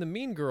 And then the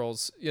Mean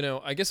Girls,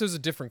 I guess it was a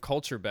different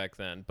culture back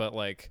then, but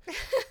like,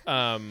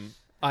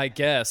 I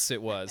guess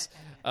it was.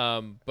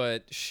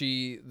 But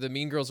the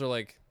Mean Girls are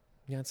like,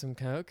 you got some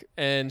Coke?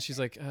 And she's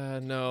like,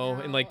 no,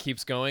 and like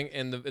keeps going.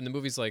 And the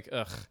movie's like,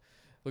 ugh,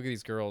 look at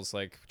these girls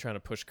like trying to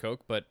push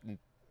Coke, but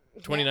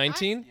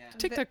 2019,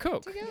 take that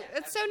Coke.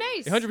 It's so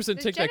nice. 100%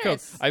 It's take that Coke.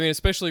 generous. I mean,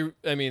 especially,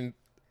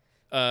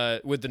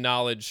 with the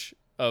knowledge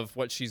of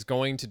what she's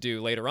going to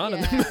do later on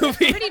in the It's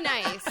movie. pretty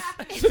nice. Not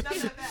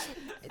that bad.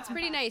 It's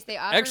pretty nice. They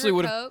offer Actually her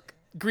would've- Coke.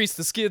 Grease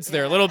the skids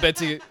there a little bit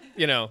to,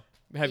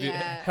 have you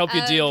Yeah. help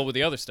you deal with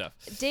the other stuff.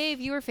 Dave,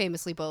 you were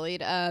famously bullied.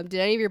 Did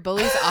any of your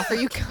bullies offer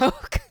you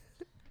Coke?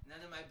 None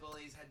of my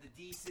bullies had the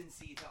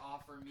decency to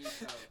offer me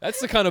Coke.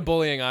 That's the kind of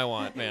bullying I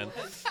want, man.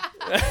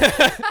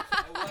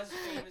 I was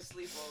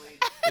famously bullied.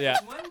 Yeah.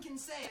 Which one can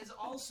say is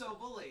also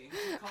bullying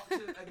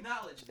to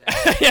acknowledge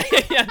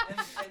that. Yeah.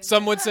 And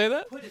Some would say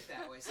that. Put it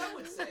that way. Some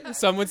would say that.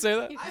 Some would say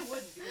that. I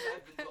wouldn't because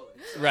I've been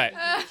bullied. So Right.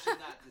 I think you should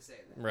not to say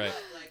that. Right.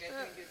 But, like,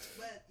 I think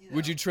it's,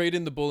 Would you trade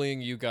in the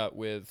bullying you got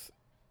with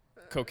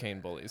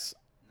cocaine bullies?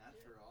 Not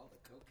for all the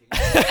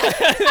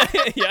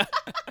cocaine. Yeah.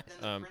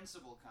 Then the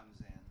principal comes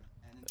in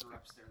and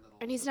interrupts their little.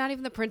 And he's not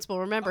even the principal.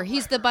 Remember,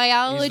 he's the He's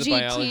biology, the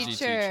biology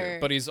teacher.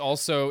 but he's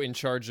also in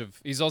charge of.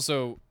 He's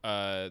also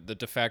the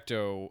de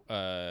facto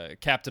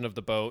captain of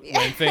the boat,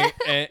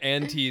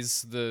 and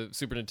he's the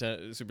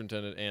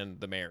superintendent and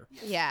the mayor.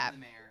 Yeah. The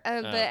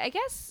mayor. But I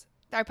guess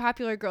our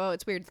popular girl,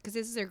 it's weird because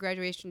this is her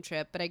graduation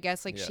trip, but I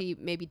guess like Yeah. she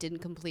maybe didn't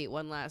complete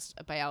one last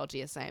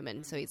biology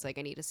assignment, so he's like,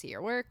 I need to see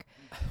your work.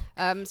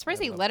 I'm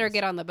surprised they love let her this.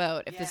 get on the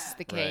boat if this is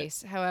Yeah. the Right.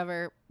 case.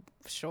 However,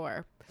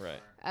 sure. Right.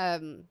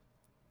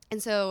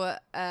 And so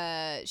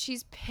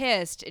she's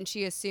pissed, and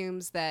she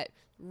assumes that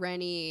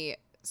Rennie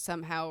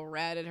somehow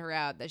ratted her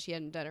out, that she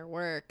hadn't done her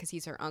work because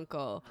he's her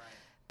uncle. Right.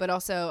 But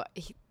also,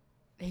 he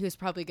was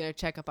probably going to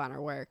check up on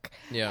her work.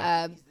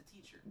 Yeah. He's the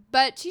teacher.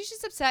 But she's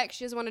just upset 'cause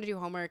she doesn't want to do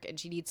homework, and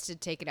she needs to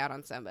take it out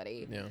on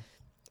somebody. Yeah.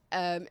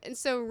 And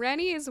so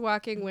Rennie is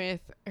walking with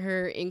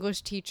her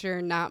English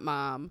teacher, not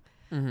mom.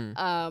 Mm-hmm.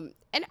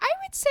 And I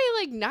would say,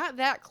 like, not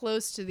that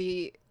close to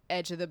the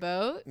edge of the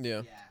boat,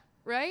 Yeah. Yeah.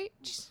 right?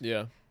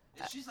 Yeah.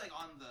 She's like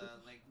on the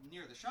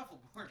near the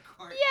shuffleboard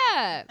court.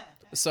 Yeah.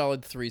 A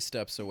solid 3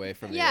 steps away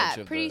from the Yeah, edge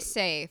of pretty the.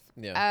 safe.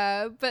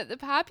 Yeah. But the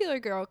popular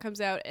girl comes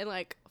out and,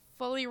 like,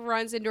 fully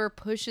runs into her,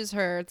 pushes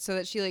her so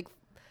that she, like,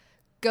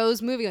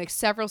 goes moving, like,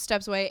 several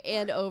steps away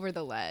and over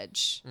the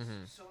ledge.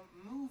 Mm-hmm. So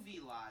movie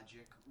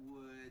logic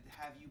would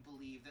have you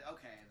believe that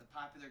the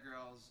popular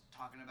girl's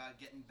talking about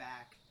getting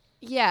back.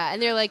 Yeah,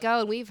 and they're like,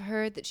 oh, and we've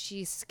heard that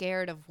she's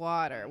scared of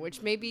water,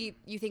 which maybe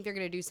you think they're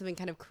going to do something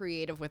kind of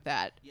creative with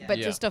that. Yeah. But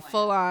Yeah. just a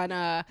full-on,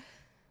 I'm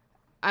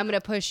going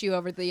to push you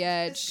over the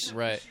edge.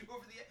 Right.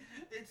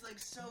 It's like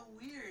so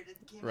weird. It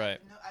came Right.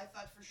 out, I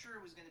thought for sure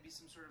it was going to be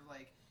some sort of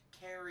like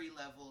Carrie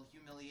level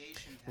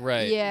humiliation. tactic.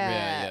 Right.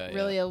 Yeah, Yeah.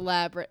 really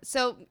elaborate.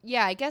 So,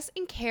 yeah, I guess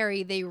in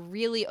Carrie, they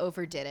really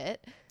overdid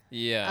it.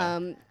 Yeah.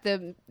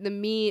 The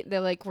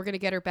like, we're going to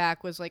get her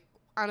back was, like,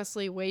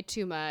 honestly way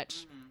too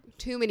much.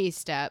 Too many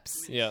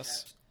steps.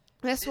 Yes.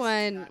 This This is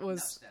one not was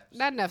enough steps.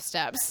 not enough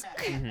steps.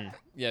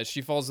 Yeah,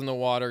 she falls in the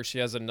water. She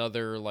has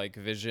another like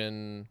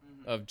vision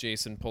of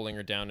Jason pulling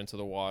her down into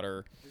the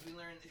water. As we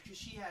learned, because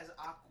she has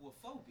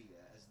aquaphobia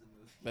as the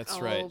movie. That's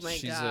Oh right. my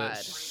she's God.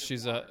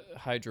 she's a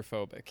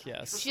hydrophobic.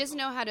 Yes. She doesn't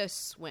know how to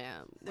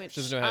swim, which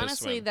She doesn't know how to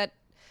honestly swim. that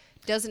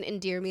doesn't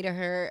endear me to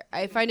her.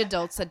 I find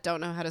adults that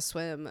don't know how to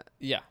swim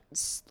Yeah.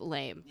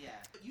 lame. Yeah.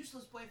 But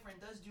Useless Boyfriend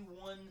does do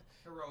one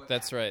heroic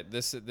That's act. right.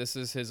 This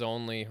is his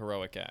only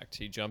heroic act.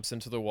 He jumps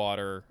into the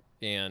water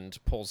and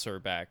pulls her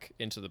back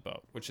into the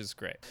boat, which is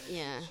great.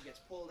 Yeah. She gets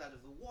pulled out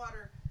of the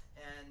water,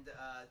 and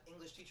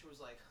English teacher was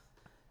like,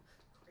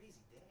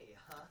 crazy day,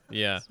 huh?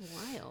 Yeah. It's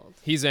wild.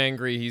 He's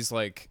angry. He's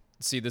like,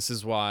 see, this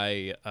is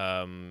why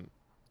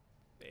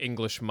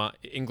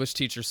English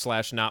teacher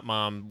 / not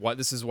mom.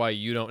 This is why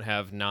you don't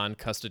have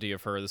non-custody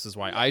of her. This is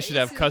why I should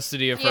have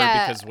custody of her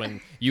because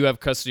when you have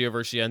custody of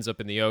her, she ends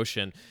up in the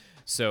ocean.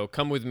 So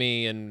come with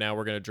me, and now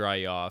we're gonna dry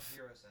you off.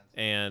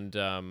 And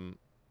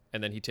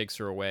then he takes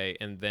her away.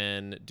 And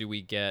then do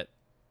we get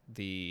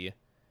the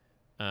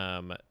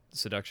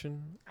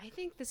seduction? I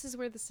think this is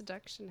where the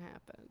seduction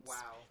happens.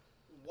 Wow,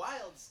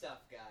 wild stuff,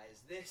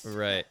 guys. This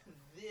Right.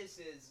 This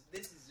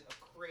is a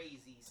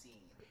crazy scene.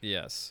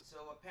 Yes. So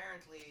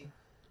apparently,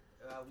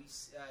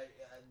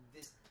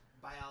 this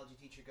biology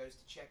teacher goes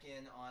to check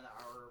in on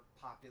our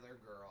popular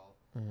girl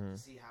to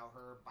see how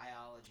her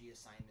biology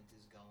assignment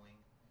is going,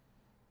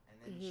 and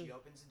then she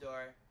opens the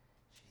door.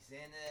 She's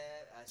in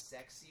a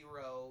sexy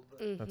robe.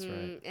 That's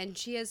right. And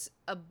she has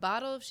a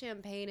bottle of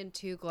champagne and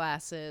 2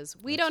 glasses.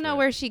 We That's don't know right.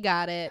 where she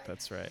got it.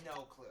 That's right.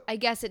 No clue. I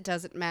guess it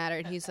doesn't matter.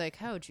 And he's like,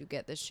 how'd you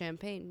get this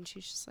champagne? And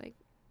she's just like,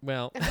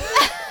 Well,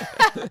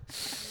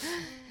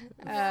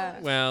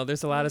 well,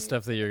 there's a lot of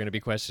stuff that you're going to be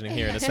questioning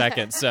here in a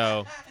second.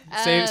 So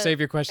save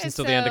your questions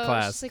till the end of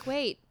class. She's like,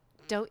 wait,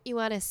 don't you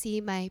want to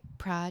see my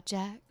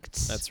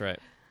project? That's right.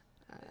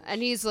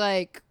 And he's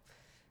like,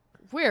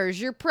 where's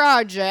your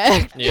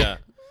project? Yeah.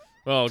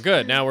 Well,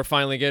 good. Now we're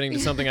finally getting to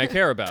something I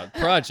care about.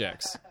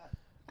 Projects.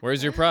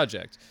 Where's your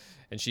project?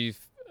 And she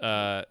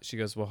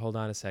goes, well, hold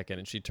on a second.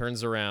 And she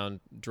turns around,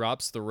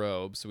 drops the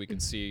robe so we can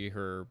see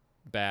her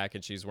back,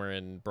 and she's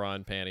wearing bra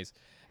and panties.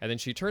 And then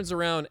she turns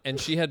around, and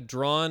she had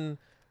drawn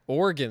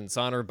organs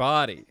on her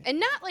body. And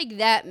not like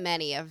that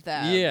many of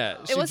them. Yeah.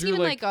 It wasn't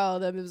even like all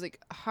of them. It was like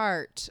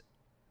heart,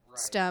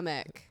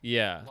 stomach,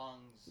 Yeah.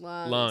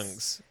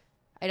 Lungs.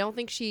 I don't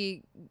think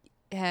she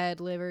had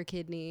liver,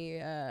 kidney.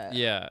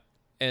 Yeah.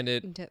 And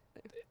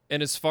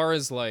as far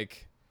as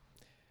like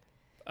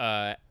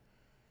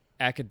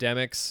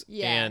academics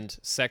and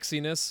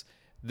sexiness,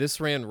 this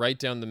ran right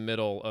down the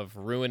middle of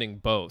ruining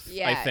both,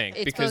 I think.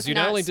 It's Because both you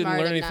not not only didn't smart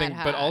learn and not anything,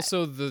 but hot.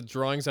 also the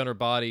drawings on her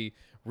body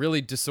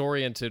really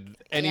disoriented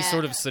any Yeah.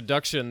 sort of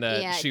seduction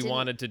that Yeah, it she didn't-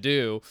 wanted to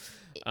do.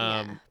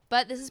 Yeah.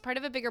 But this is part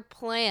of a bigger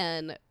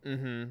plan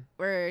Mm-hmm.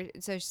 where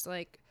so she's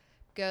like,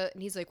 go,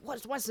 and he's like,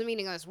 what's the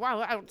meaning of this?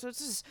 Wow,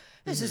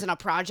 this isn't a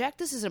project.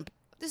 This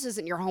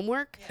isn't your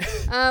homework.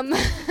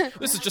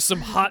 This is just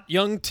some hot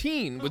young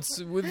teen with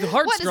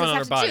hearts What does drawn on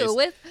her this have to bodies. do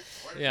with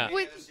Yeah.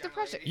 with the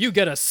project? You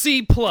get a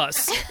C+, you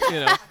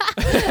know.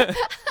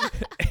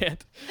 and,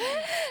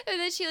 And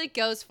then she like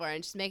goes for it,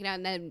 and she's making out,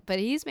 but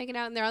he's making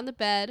out, and they're on the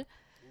bed.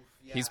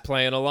 he's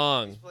playing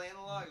along. He's playing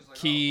along. He's like,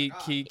 Key oh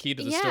my God. to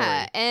the Yeah,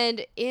 story.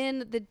 and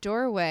in the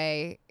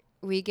doorway,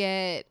 we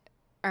get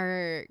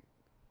our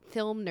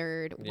film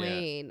nerd Yeah.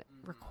 Wayne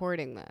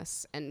recording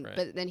this, and Right.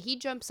 but then he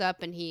jumps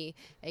up and he,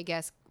 I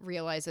guess,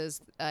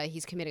 realizes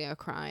he's committing a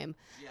crime,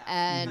 Yeah.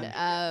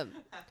 and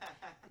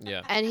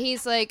Yeah. and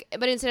he's like,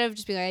 but instead of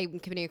just being like, I'm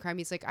committing a crime,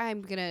 he's like,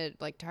 I'm gonna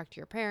like talk to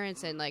your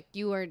parents, and like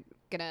you're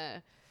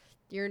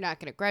not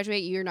gonna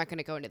graduate, you're not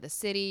gonna go into the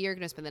city, you're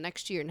gonna spend the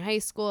next year in high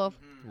school,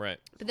 Right.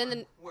 but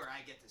then Where I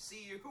get to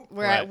see you.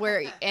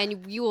 where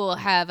and you will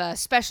have a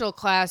special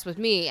class with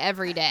me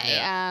every day.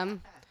 Yeah.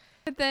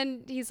 But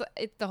then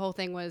the whole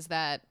thing was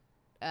that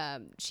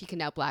she can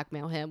now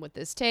blackmail him with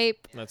this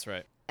tape, That's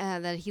right.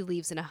 and then he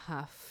leaves in a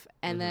huff,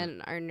 and Mhm.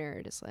 then our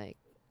nerd is like,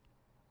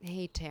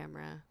 "Hey,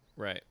 Tamra,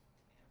 Right.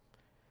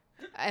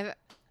 I've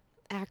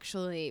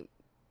actually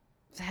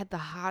had the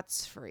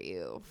hots for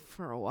you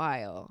for a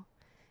while,"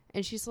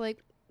 and she's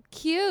like,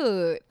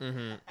 "Cute."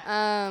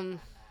 Mm-hmm.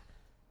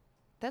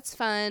 That's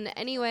fun.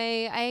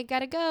 Anyway, I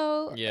gotta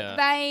go. Yeah.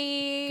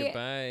 Bye.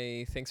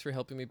 Goodbye. Thanks for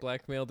helping me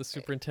blackmail the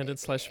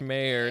superintendent /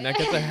 mayor. Now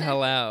get the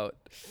hell out.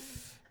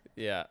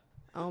 Yeah.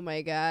 Oh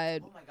my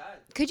god. Oh my God.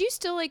 Could you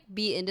still like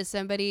be into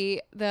somebody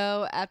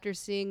though after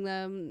seeing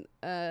them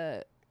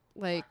like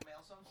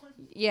Blackmail someone?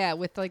 yeah,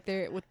 with like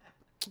with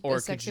Or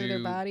the section of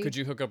their body? could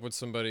you hook up with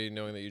somebody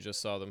knowing that you just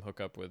saw them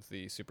hook up with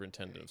the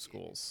superintendent of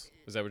schools?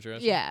 Is that what you're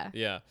asking? Yeah.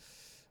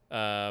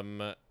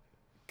 Yeah.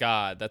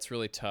 God, that's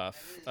really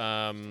tough. guess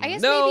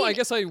no, maybe I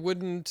guess I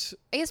wouldn't.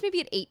 I guess maybe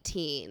at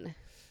 18,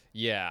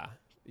 Yeah.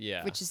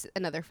 Yeah. which is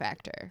another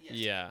factor. Yes.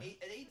 Yeah.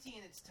 At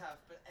 18, it's tough,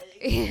 but at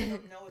 18, I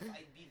don't know if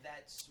I'd be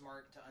that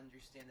smart to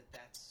understand that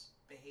that's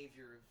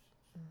behavior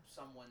of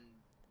someone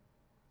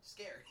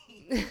scary.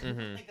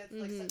 Mhm. Like that's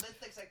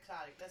like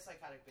psychotic. That's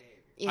psychotic behavior.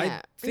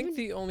 Yeah. I think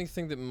the only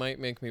thing that might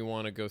make me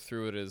want to go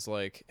through it is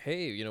like,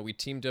 hey, we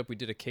teamed up, we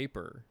did a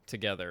caper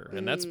together,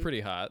 and that's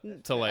pretty hot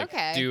to like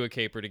Okay. do a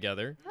caper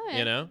together. Oh, yeah.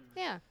 You know,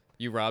 Yeah.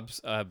 you rob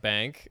a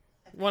bank,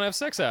 want to have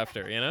sex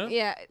after. You know,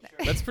 Yeah.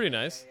 that's pretty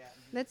nice.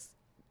 Yeah.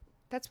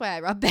 That's why I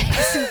rob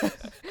banks.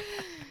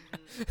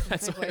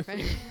 That's My why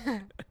boyfriend.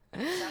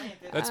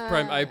 That's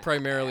I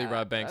primarily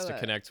rob banks to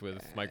connect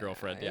with my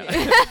girlfriend.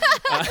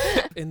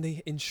 Yeah, and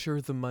they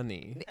insure the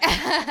money.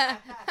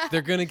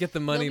 They're gonna get the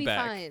money be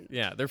back. fine.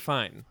 Yeah, they're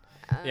fine.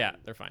 Yeah,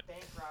 they're fine.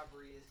 Bank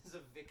robbery is a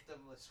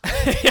victimless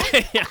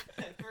crime. Yeah.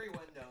 Everyone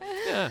knows.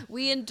 Yeah.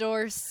 We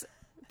endorse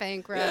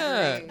bank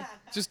Yeah. robbery.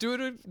 Just do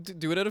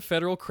it at a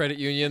federal credit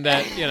union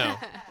that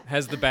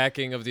has the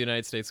backing of the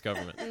United States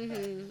government.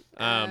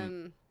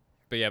 Mm-hmm.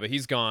 But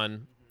he's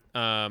gone,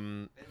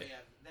 Then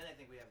I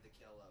think we have the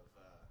kill of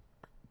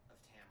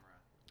Tamara.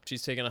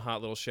 She's taking a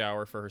hot little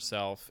shower for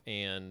herself,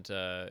 and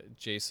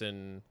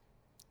Jason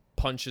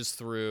punches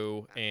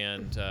through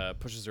and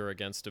pushes her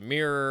against a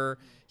mirror.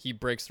 He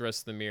breaks the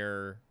rest of the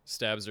mirror,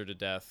 stabs her to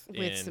death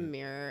with the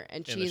mirror,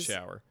 and in she's the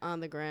shower.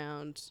 on the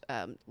ground,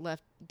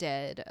 left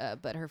dead,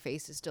 but her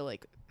face is still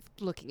like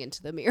looking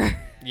into the mirror.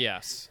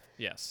 Yes.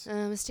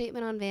 A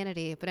statement on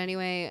vanity. But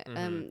anyway,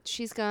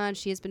 she's gone.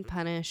 She has been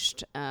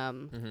punished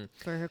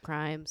for her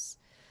crimes.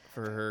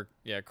 For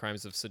her,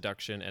 crimes of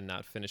seduction and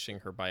not finishing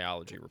her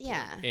biology report.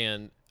 Yeah.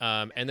 And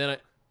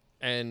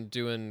then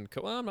doing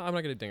well, I'm not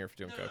gonna ding her for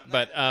doing coke,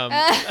 but I'm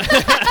not gonna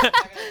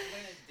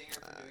ding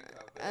her for doing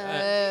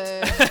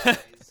coke.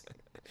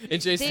 in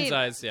Jason's Dave,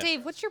 eyes,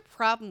 Dave, what's your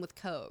problem with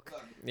coke?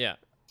 Look, yeah.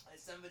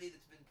 as somebody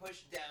that's been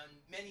pushed down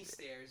many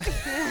stairs,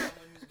 someone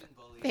who's been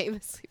bullied,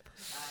 Famously.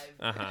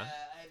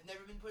 I've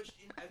never been pushed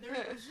in. I've never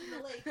been pushed in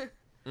the lake.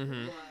 But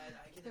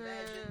I can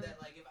imagine that,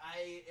 like,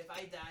 if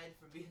I died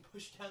from being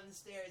pushed down the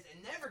stairs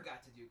and never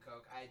got to do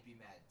coke, I'd be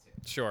mad too.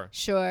 Sure.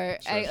 Sure.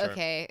 Sure.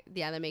 Okay.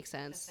 Yeah, that makes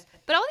sense.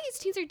 But all these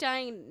teens are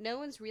dying. No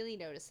one's really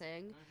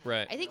noticing.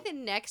 Right. I think the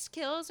next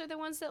kills are the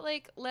ones that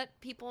like let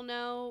people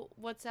know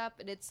what's up,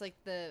 and it's like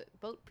the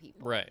boat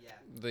people. Right. Yeah.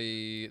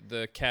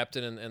 The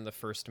captain and the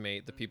first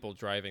mate, the people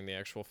driving the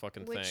actual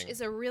fucking Which thing.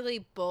 is a really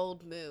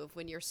bold move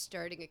when you're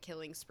starting a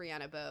killing spree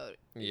on a boat.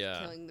 Yeah.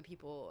 Killing the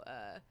people.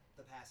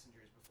 The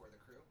passengers before the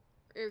crew.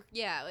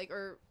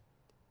 Or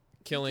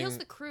Killing. he kills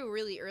the crew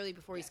really early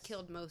before he's Yes.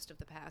 killed most of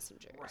the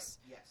passengers. Right.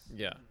 Yes.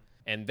 Yeah.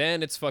 And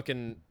then it's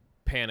fucking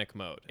panic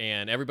mode,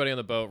 and everybody on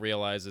the boat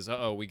realizes,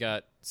 we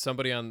got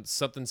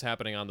something's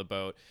happening on the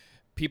boat.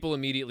 People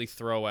immediately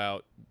throw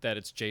out that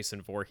it's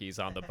Jason Voorhees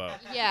on the boat.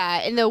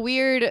 Yeah, and the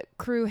weird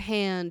crew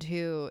hand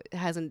who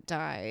hasn't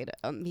died.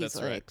 He's That's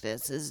like, right.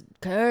 "This is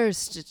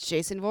cursed. It's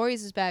Jason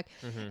Voorhees is back."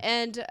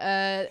 And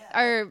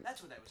our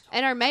That's what I was talking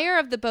and our mayor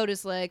of the boat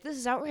is like, "This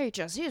is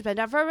outrageous. He's been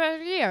down for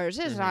years.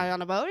 He's not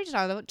on a boat. He's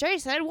not on the boat."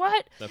 Jason,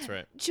 what? That's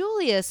right.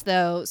 Julius,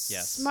 though,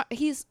 Yes.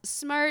 he's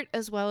smart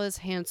as well as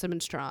handsome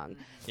and strong.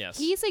 Yes.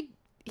 He's like,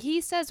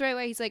 he says right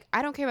away, he's like,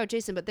 "I don't care about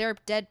Jason, but there are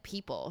dead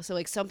people, so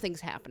like something's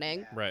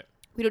happening. Right.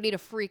 We don't need to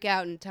freak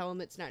out and tell him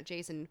it's not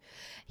Jason."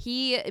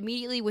 He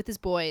immediately, with his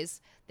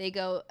boys, they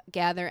go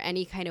gather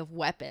any kind of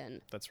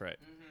weapon That's right.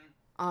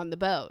 on the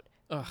boat.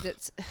 Ugh.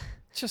 That's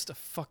Just a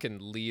fucking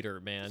leader,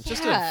 man.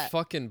 Just a Yeah.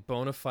 fucking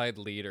bona fide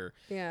leader.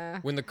 yeah.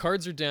 When the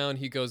cards are down,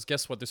 he goes,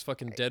 guess what? There's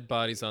fucking dead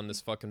bodies on this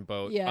fucking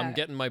boat. Yeah. I'm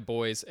getting my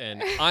boys,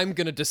 and I'm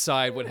going to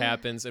decide what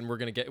happens, and we're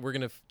going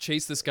to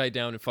chase this guy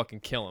down and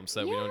fucking kill him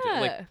so that we don't do Yeah.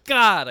 Like,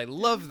 God, I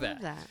love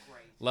that. that.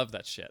 Great. Love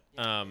that shit.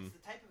 It's the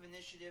type of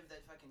initiative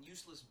that fucking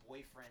useless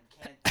boyfriend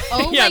can't.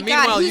 Oh Yeah, my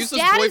meanwhile, god, his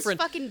useless dad boyfriend-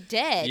 is fucking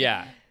dead.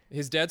 Yeah.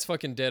 His dad's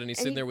fucking dead, and he's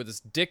sitting there with his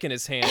dick in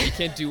his hand. He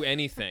can't do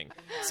anything.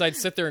 So I'd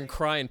sit there and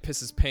cry and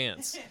piss his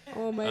pants.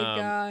 Oh my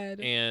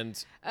god.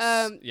 And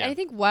yeah. I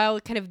think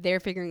while kind of they're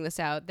figuring this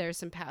out, there's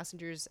some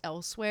passengers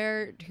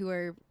elsewhere who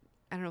are,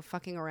 I don't know,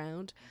 fucking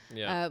around.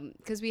 Yeah.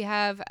 Because we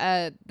have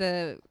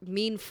the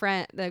mean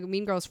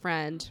girl's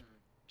friend,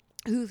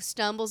 who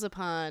stumbles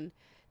upon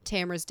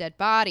Tamara's dead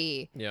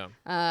body. Yeah.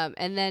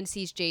 And then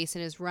sees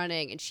Jason is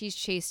running, and she's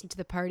chased into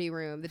the party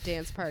room, the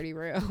dance party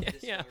room.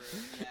 Yeah.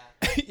 Yeah.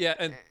 Yeah,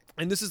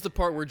 and this is the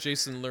part where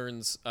Jason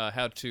learns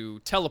how to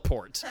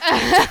teleport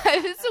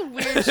It's a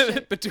weird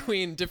shit.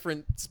 between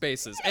different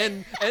spaces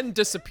and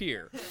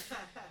disappear.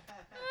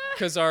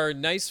 Because our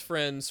nice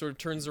friend sort of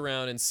turns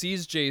around and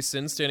sees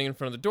Jason standing in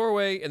front of the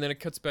doorway, and then it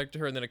cuts back to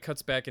her, and then it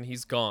cuts back, and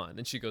he's gone.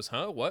 And she goes,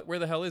 huh? What? Where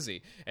the hell is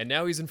he? And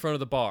now he's in front of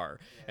the bar.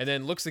 And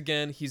then looks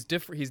again. He's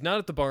different. He's not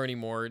at the bar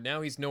anymore.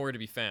 Now he's nowhere to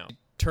be found.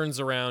 Turns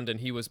around, and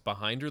he was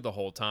behind her the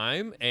whole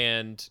time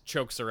and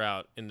chokes her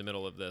out in the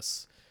middle of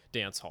this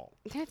dance hall.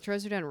 It kind of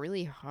throws her down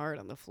really hard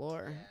on the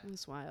floor. It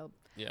was wild.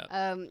 Yeah.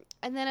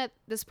 And then at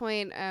this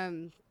point,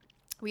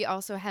 we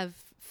also have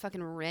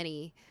fucking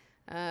Rennie,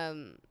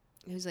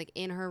 who's like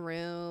in her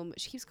room.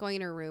 She keeps going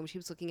in her room. She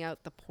was looking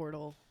out the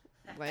portal,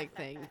 like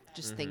thing,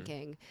 just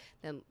thinking.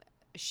 Then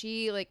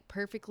she like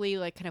perfectly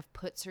like kind of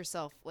puts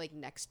herself like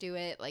next to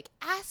it, like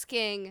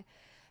asking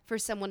for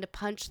someone to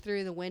punch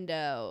through the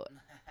window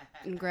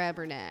and grab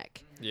her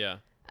neck. Yeah.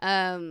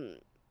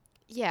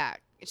 Yeah.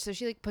 So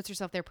she like puts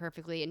herself there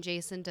perfectly, and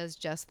Jason does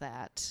just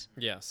that.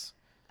 Yes.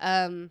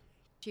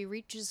 She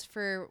reaches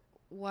for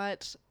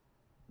what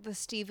the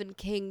Stephen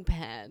King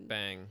pen.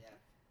 Bang. Yeah.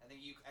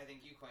 I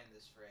think you coined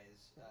this phrase.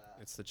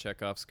 It's the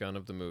Chekhov's gun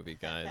of the movie,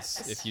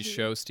 guys. If you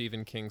show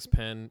Stephen King's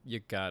pen, you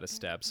gotta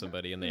stab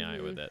somebody in the eye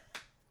with it.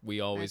 We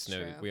always That's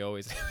know. true. We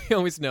always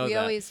know We that.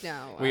 always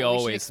know. We should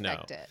always know.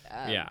 expect it.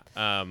 Yeah.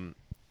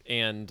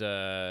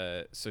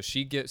 So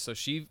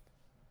she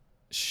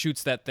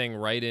shoots that thing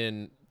right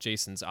in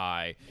Jason's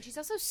eye. She's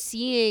also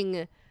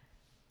seeing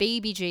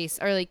baby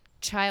Jason, or like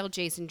child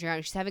Jason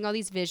drowning. She's having all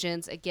these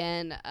visions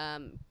again.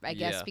 I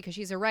guess Yeah. because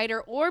she's a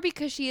writer, or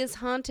because she is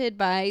haunted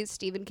by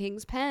Stephen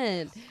King's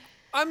pen.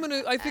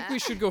 I think we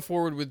should go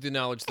forward with the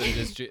knowledge that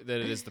it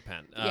is the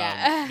pen.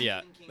 Yeah.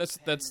 Yeah.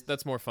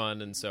 That's more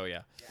fun, and so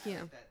yeah. Yeah. I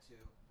like that too.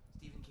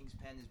 Stephen King's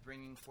Pen is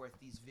bringing forth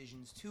these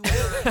visions to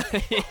her,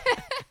 to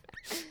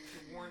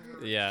warn her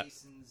of Yeah.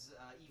 Jason's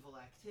evil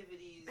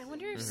activities. I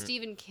wonder if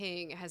Stephen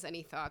King has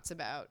any thoughts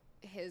about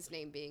his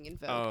name being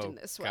invoked Oh, in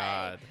this way.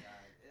 God.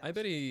 I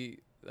bet he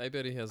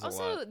has a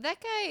Also, lot. that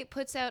guy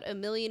puts out 1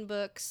 million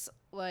books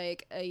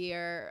like a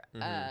year.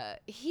 Mm-hmm.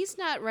 He's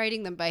not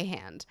writing them by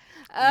hand.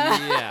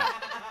 Yeah.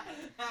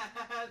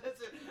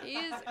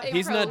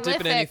 He's a not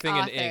dipping prolific anything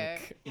author. in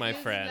ink, my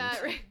He's friend. not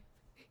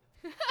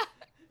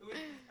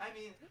I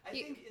mean, I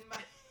think in my...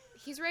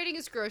 He's writing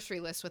his grocery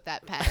list with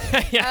that pen.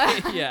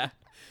 Yeah.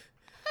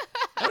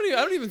 I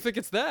don't even think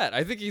it's that.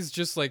 I think he's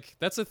just like,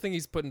 that's a thing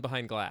he's putting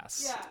behind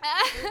glass. Yeah.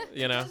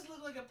 You know? It does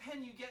look like a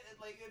pen you get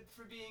like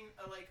for being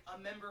a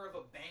member of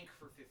a bank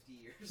for 50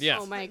 years. Yeah.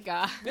 Oh my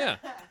god. Yeah.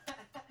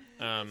 It's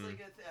like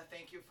a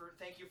thank you for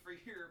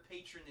your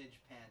patronage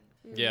pen.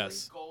 Yes.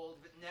 It's gold,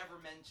 but never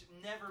meant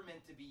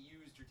to be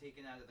used or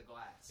taken out of the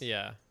glass.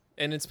 Yeah.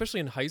 And especially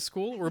in high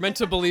school, we're meant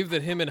to believe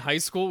that him in high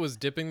school was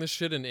dipping the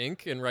shit in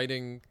ink and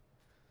writing,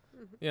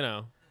 you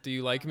know, do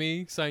you like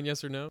me? Sign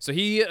yes or no. So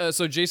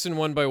so Jason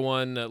one by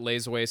one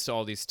lays waste to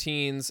all these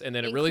teens, and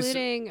then it really,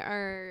 Including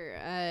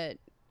our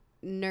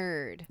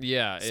nerd.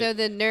 yeah. So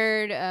the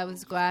nerd with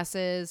his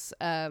glasses,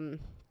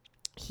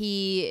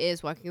 he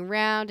is walking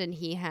around and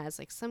he has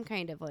like some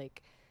kind of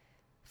like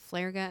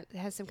flare gun. It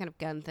has some kind of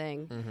gun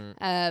thing.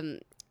 Mm-hmm.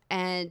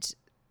 And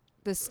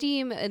the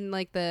steam in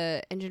like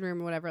the engine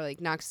room or whatever like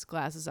knocks his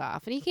glasses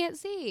off and he can't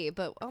see.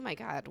 But oh my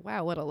god,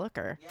 wow, what a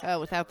looker!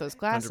 Without those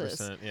glasses.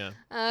 100%, yeah.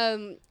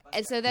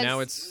 And so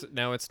that's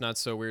Now it's not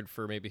so weird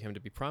for maybe him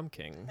to be prom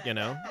king, you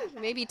know?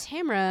 maybe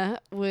Tamara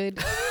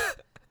would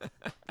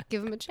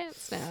give him a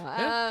chance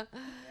now.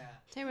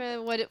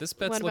 Tamara, what? This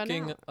bet's what about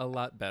looking now? a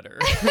lot better.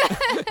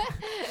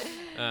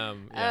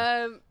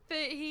 But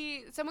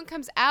someone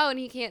comes out and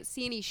he can't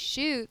see and he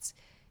shoots.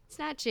 It's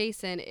not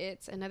Jason.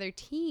 It's another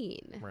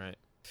teen. Right.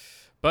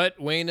 But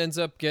Wayne ends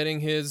up getting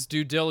his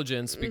due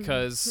diligence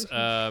because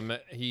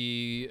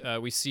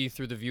we see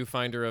through the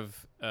viewfinder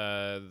of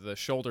the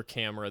shoulder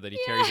camera that he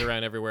carries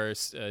around everywhere,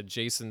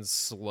 Jason's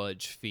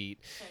sludge feet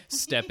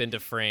step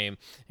into frame,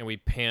 and we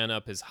pan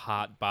up his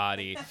hot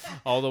body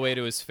all the way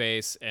to his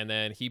face, and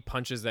then he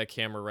punches that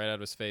camera right out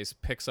of his face,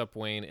 picks up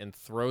Wayne, and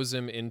throws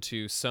him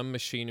into some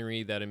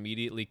machinery that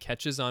immediately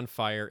catches on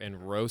fire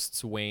and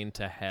roasts Wayne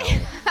to hell.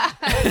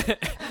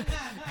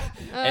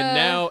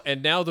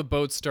 And now the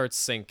boat starts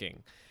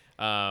sinking.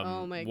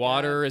 Oh my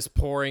Water God. is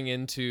pouring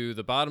into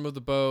the bottom of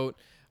the boat.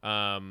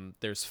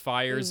 There's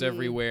fires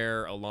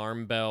everywhere,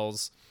 alarm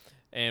bells,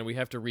 and we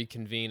have to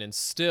reconvene. And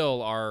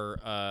still,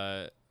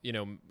 our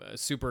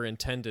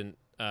superintendent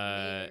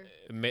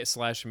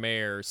slash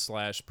mayor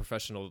slash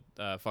professional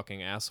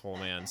fucking asshole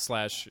man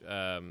slash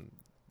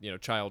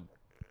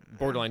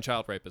borderline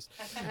child rapist.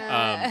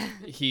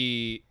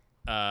 He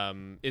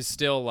is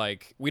still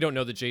like, we don't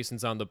know that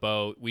Jason's on the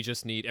boat.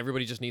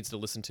 Everybody just needs to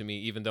listen to me,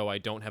 even though I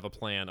don't have a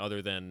plan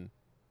other than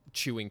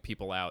chewing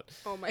people out.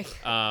 Oh my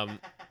god.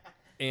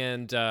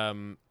 And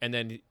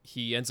then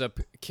he ends up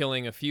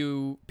killing a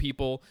few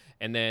people,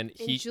 and then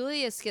And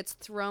Julius gets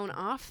thrown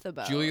off the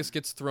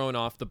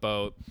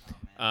boat.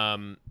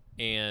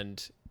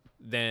 And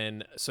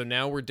then so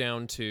now we're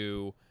down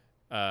to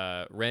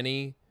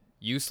Rennie,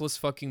 useless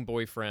fucking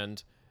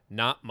boyfriend,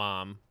 not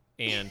mom,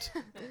 and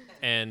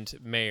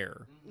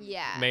mayor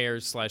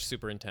slash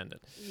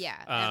superintendent.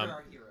 Yeah.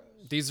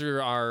 These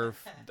are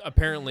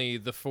apparently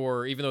the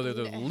four, even though they're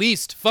the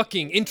least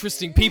fucking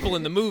interesting people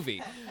in the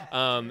movie.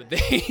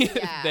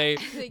 They're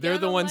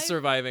the ones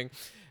surviving,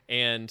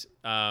 and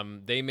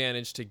they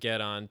manage to get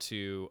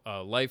onto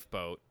a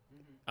lifeboat,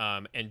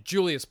 and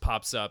Julius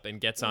pops up and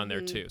gets on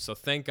there too. So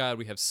thank God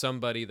we have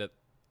somebody that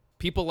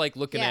people like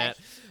looking at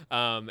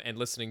and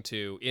listening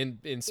to in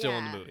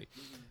the movie.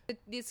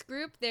 This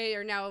group, they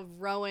are now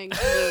rowing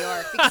to New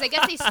York because I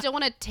guess they still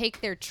want to take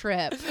their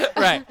trip.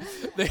 Right.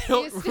 They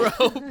don't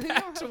row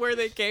back to where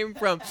they came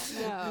from.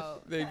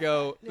 No. They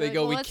go, like,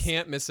 we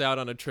can't miss out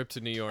on a trip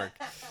to New York.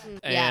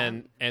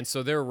 And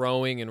so they're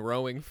rowing and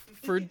rowing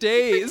for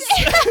days.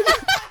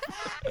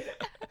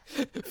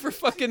 For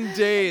fucking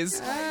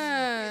days.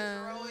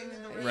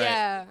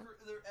 Yeah.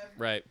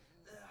 Right.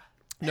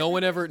 No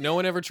one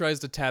ever tries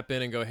to tap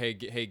in and go, hey,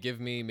 give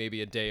me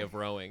maybe a day of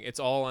rowing.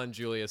 It's all on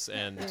Julius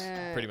and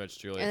pretty much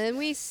Julius. And then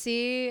we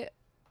see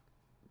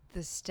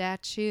the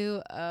Statue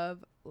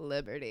of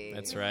Liberty.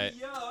 That's right.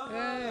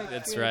 Yeah.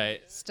 That's right.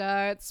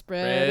 Start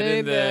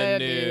Spreading spreading the the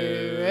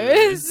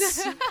news.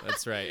 news.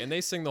 That's right. And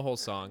they sing the whole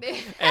song.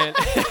 And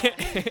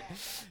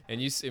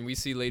and we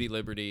see Lady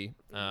Liberty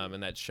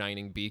and that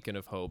shining beacon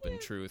of hope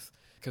and truth.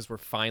 Because we're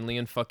finally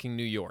in fucking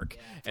New York,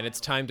 and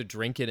it's time to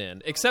drink it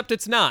in. Except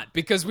it's not,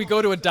 because we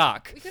go to a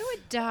dock. We go to a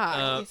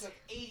dock. It took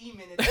 80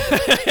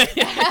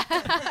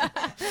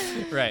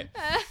 minutes. Right.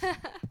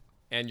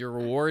 And your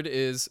reward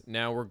is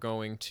now we're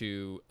going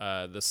to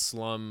the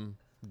slum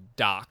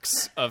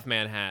docks of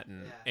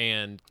Manhattan,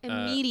 and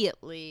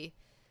Immediately,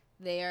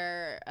 they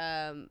are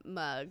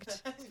mugged.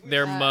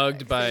 they're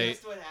mugged by...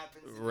 That's what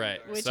happens.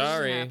 Right. Which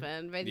Sorry. has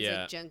happened by these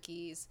like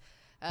junkies.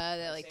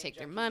 They like Same take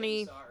their junkies that we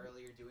money. saw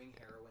earlier doing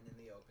heroin in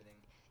the opening.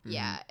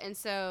 Yeah, and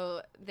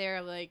so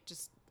they're like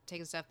just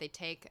taking stuff. They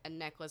take a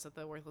necklace that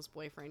the worthless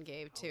boyfriend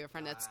gave to a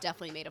friend that's God.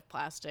 definitely made of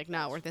plastic,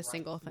 not worth a That's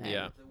single right. thing.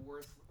 Yeah. The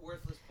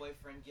worthless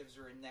boyfriend gives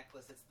her a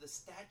necklace. It's the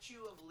Statue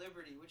of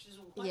Liberty, which is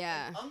what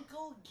Yeah. an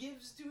uncle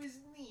gives to his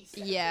niece.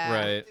 after Yeah. they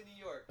Right. moved to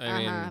New York. I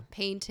mean,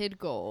 Painted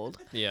gold.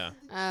 yeah.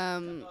 Oh,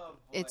 boy.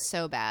 It's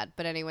so bad,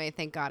 but anyway,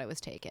 thank God it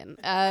was taken.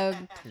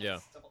 Yeah.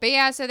 But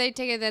yeah, so they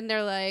take it. Then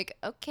they're like,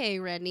 "Okay,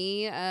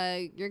 Rennie,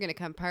 you're gonna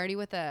come party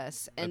with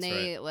us." And That's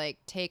they like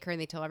take her and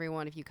they tell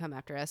everyone, "If you come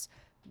after us,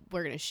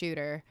 we're gonna shoot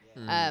her."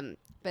 Mm.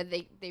 But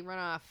they run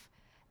off,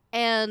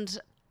 and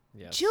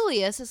Yes.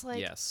 Julius is like,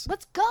 Yes.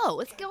 "Let's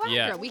go after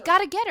Yeah. her. We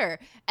gotta get her."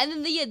 And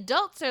then the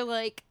adults are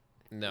like,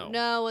 No.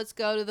 "No, let's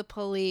go to the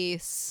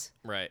police."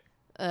 Right.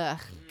 Ugh.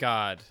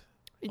 God.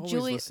 Always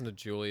Julius. listen to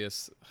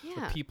Julius, Yeah.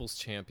 the people's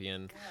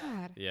champion.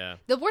 God. Yeah.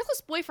 The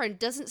worthless boyfriend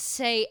doesn't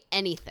say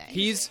anything.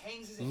 He's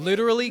Hangs his hand.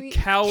 literally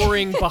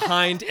cowering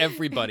behind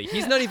everybody.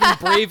 He's not even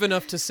brave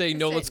enough to say,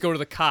 no, let's go to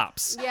the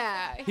cops.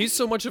 yeah. He's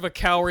so much of a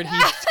coward,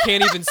 he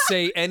can't even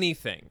say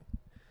anything.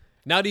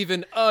 Not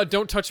even,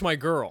 don't touch my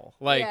girl.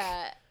 Like,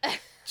 yeah.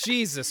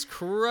 Jesus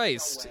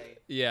Christ. No way.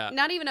 Yeah.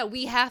 Not even a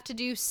we have to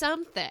do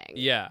something.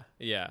 Yeah.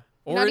 Yeah.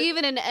 Or Not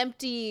even an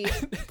empty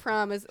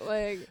promise.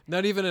 Like,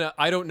 not even a,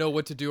 I don't know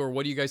what to do or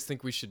what do you guys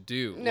think we should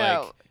do?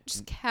 no, Like,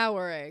 just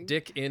cowering.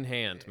 dick in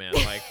hand, man.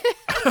 Like,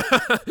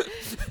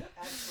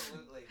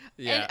 Absolutely.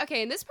 yeah. And,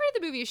 okay, and this part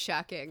of the movie is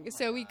shocking.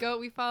 So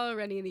we follow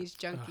Rennie and these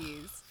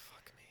junkies.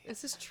 Fuck me.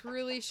 This is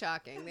truly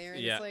shocking. They're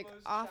in Yeah. this like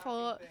Most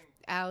awful shocking thing.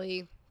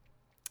 alley,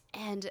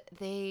 and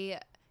they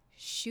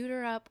shoot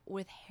her up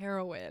with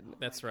heroin,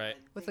 That's right.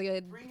 with They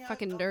like bring a out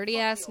fucking the dirty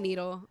ass vial,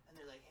 needle. And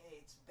they're like, hey,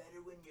 it's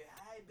better when you're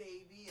high,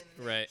 baby. And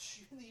then Right.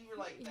 You were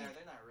like, they're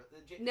not real.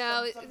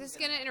 No, this is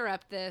gonna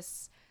interrupt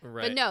this.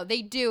 Right. But no,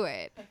 they do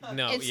it.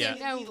 No, And so yeah.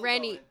 now Needle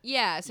Rennie, going.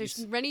 yeah, so You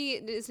s- Rennie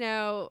is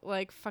now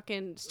like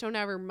fucking stoned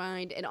out of her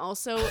mind, and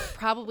also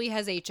probably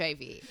has HIV.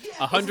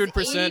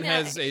 100%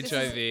 has This is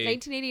HIV.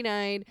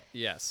 1989.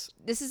 Yes.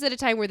 This is at a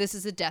time where this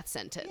is a death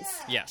sentence.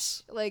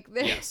 Yes. Like,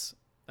 Yes.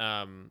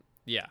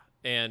 Yeah.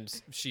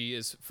 And she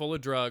is full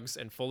of drugs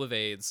and full of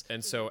AIDS.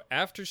 And so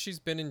after she's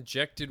been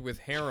injected with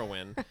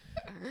heroin,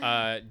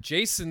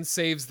 Jason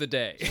saves the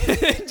day.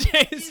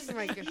 Jason, Oh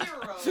my God.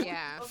 hero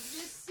Yeah. of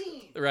this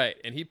scene. right.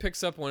 And he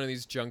picks up one of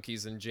these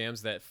junkies and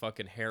jams that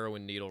fucking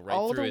heroin needle right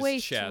all through the his way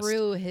chest.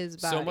 through his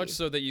body. So much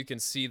so that you can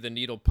see the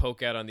needle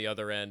poke out on the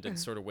other end and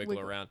sort of wiggle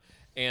Wiggle. around.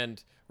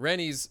 And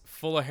Rennie's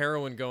full of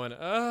heroin going,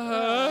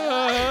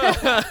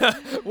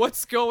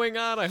 what's going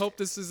on? I hope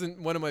this isn't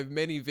one of my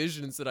many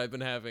visions that I've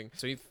been having.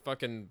 So he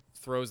fucking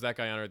throws that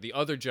guy on her. The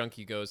other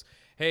junkie goes,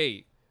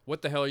 hey,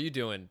 what the hell are you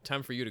doing?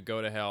 Time for you to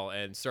go to hell.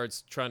 And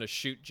starts trying to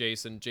shoot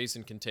Jason.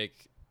 Jason can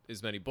take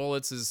as many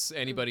bullets as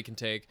anybody can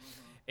take.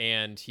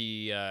 And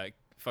he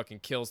fucking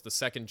kills the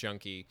second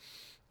junkie.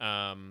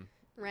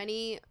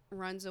 Rennie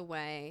runs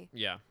away,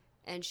 Yeah.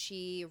 and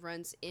she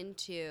runs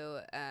into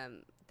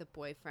the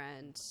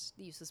boyfriend,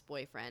 the useless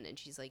boyfriend, and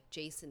she's like,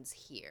 Jason's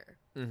here.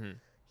 Mm-hmm.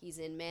 He's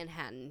in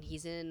Manhattan.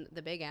 He's in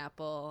the Big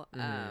Apple.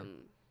 Mm-hmm.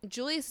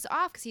 Julius is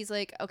off because he's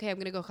like, okay, I'm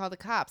going to go call the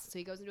cops. So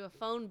he goes into a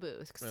phone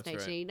booth because it's That's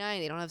right.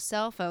 1989. They don't have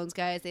cell phones,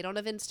 guys. They don't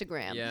have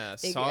Instagram. Yeah.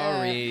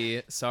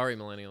 They- Sorry,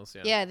 millennials.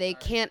 Yeah. Yeah, they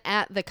can't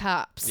at the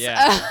cops.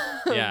 Yeah.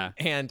 Yeah.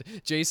 And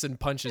Jason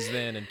punches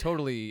in and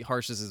totally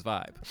harshes his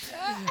vibe.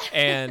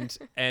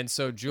 And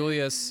so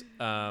Julius,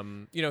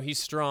 he's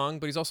strong,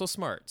 but he's also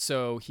smart.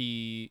 So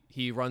he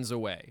runs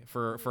away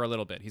for a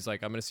little bit. He's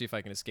like, I'm going to see if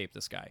I can escape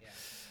this guy.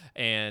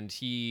 And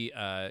he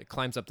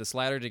climbs up this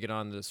ladder to get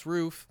on this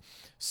roof.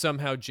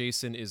 Somehow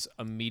Jason is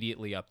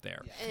immediately up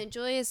there. And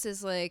Julius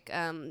is like,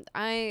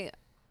 I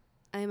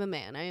am a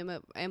man.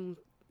 I'm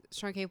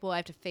strong, capable. I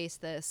have to face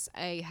this.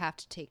 I have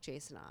to take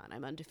Jason on.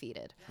 I'm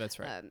undefeated. That's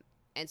right.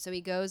 And so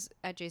he goes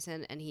at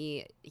Jason, and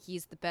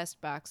he's the best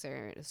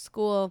boxer in his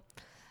school.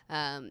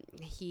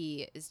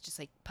 He is just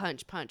like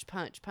punch, punch,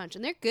 punch, punch,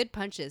 and they're good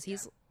punches.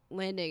 He's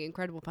landing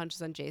incredible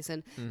punches on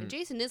Jason, and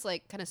Jason is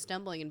like kind of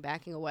stumbling and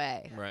backing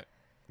away, Right.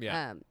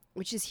 Yeah.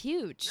 which is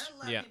huge. Not a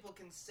lot Yeah. of people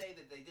can say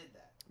that they did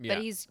that. Yeah.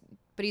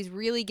 But he's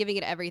really giving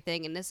it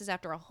everything, and this is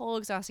after a whole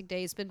exhausting day.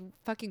 He's been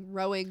fucking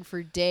rowing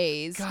for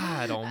days.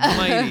 God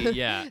almighty.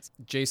 Yeah.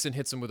 Jason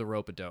hits him with a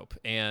rope-a-dope,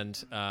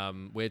 and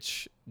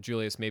which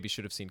Julius maybe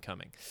should have seen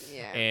coming.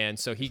 Yeah. And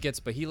so he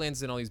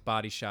lands in all these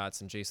body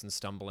shots, and Jason's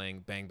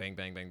stumbling, bang, bang,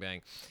 bang, bang,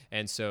 bang.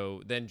 And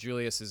so then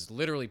Julius is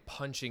literally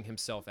punching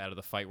himself out of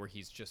the fight where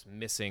he's just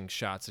missing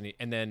shots,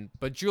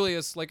 but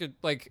Julius,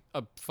 like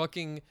a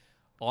fucking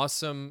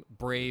awesome,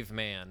 brave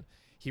man,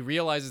 he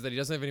realizes that he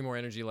doesn't have any more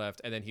energy left,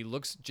 and then he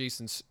looks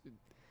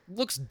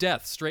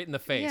death straight in the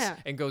face Yeah.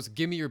 and goes,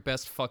 "Give me your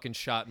best fucking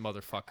shot,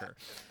 motherfucker."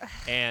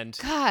 And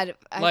God,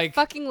 I Like-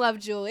 fucking love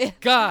Julia.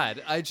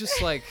 God, I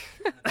just like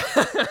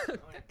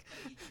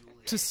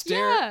to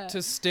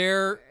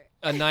stare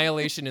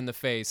annihilation in the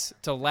face,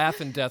 to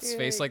laugh in death's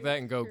face like that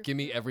and go, "Give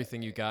me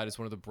everything you got," is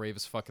one of the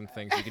bravest fucking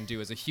things you can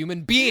do as a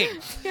human being.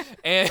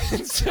 And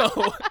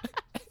so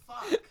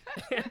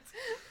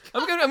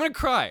I'm gonna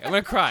cry. I'm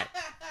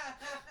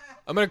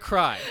gonna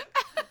cry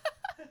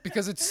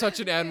because it's such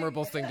an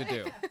admirable thing to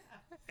do,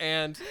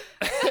 and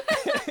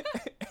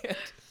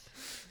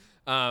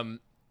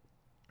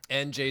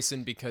and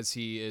Jason, because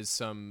he is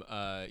some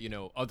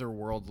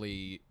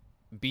otherworldly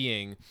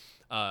being,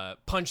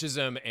 punches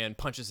him and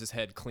punches his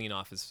head clean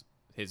off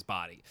his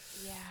body.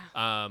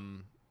 Yeah.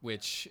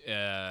 Which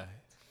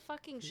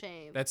Fucking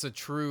shame. that's a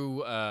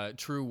true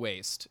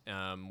waste.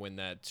 When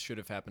that should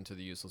have happened to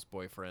the useless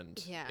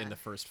boyfriend in the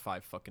first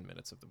 5 fucking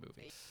minutes of the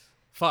movie.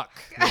 Fuck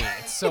me.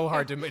 It's so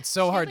hard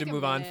to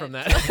move on from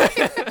that. It's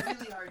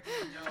really hard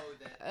to know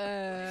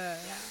that.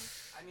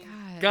 I mean,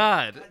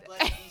 God. God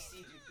bless DC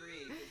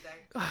Dupree, because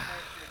that character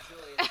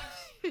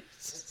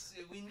Julius,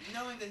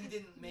 knowing that he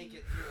didn't make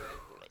it through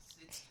it,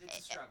 it's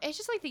a struggle. It's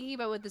just like thinking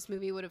about what this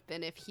movie would have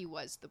been if he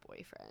was the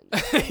boyfriend.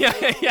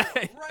 yeah.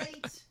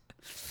 Right? It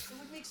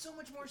would make so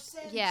much more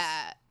sense.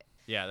 Yeah.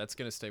 Yeah, that's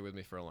gonna stay with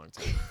me for a long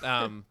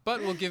time.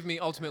 But will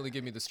ultimately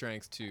give me the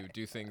strength to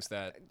do things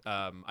that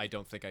I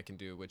don't think I can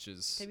do, which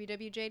is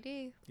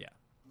WWJD. yeah.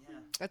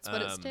 That's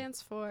what it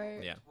stands for.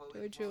 Yeah. What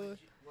would Julius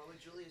do?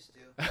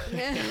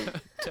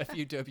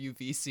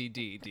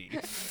 WWVCDD.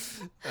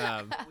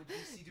 What would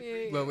DC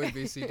Dupree What would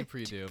VC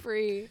Dupree do?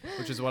 Free.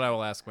 Which is what I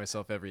will ask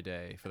myself every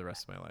day for the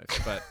rest of my life.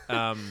 But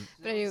But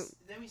anyway,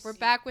 we're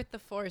back with the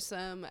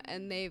foursome,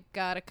 and they've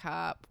got a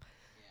cop.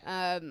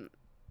 And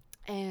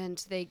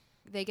they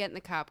get in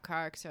the cop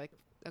car because they're like,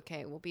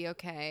 okay, we'll be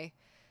okay.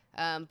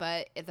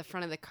 But at the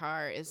front of the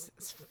car is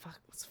it's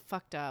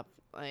fucked up.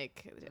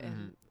 Like,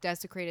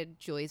 desecrated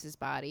Julius's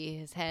body.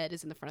 His head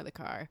is in the front of the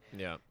car.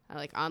 yeah.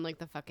 Like, on, like,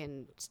 the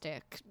fucking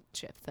stick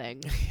shit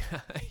thing.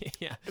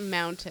 Yeah.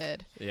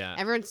 Mounted. Yeah.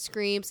 Everyone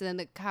screams, and then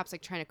the cop's,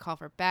 like, trying to call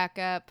for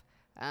backup.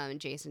 And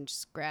Jason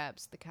just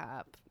grabs the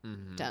cop.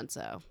 Done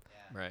so.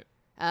 Right.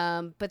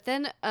 But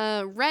then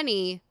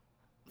Rennie,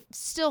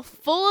 still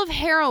full of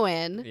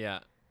heroin. Yeah.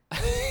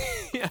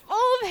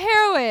 Full of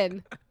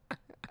heroin.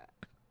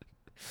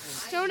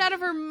 Stoned out of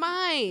her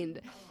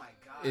mind. Oh my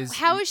god.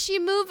 How is she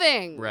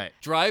moving? Right.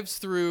 Drives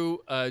through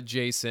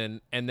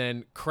Jason and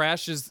then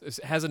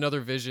has another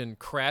vision,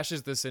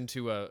 crashes this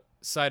into a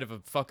side of a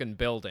fucking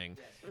building.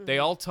 They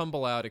all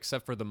tumble out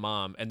except for the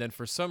mom, and then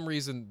for some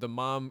reason the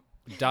mom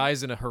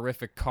dies in a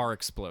horrific car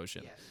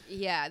explosion.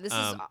 Yeah, this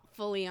is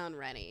fully on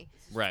Rennie.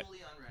 This is Right.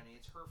 fully on Rennie.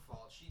 It's her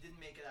fault. She didn't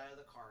make it out of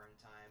the car in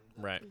time.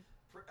 Right.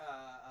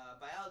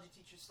 Biology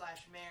teacher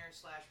 / mayor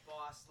 /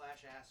 boss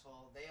 /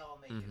 asshole. They all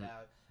make it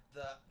out.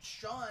 The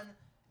Sean,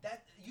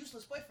 that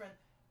useless boyfriend,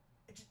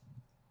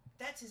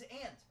 that's his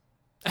aunt.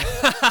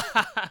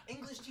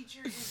 English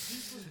teacher is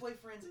useless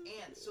boyfriend's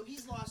aunt. So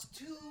he's lost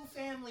 2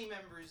 family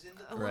members in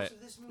the course Right.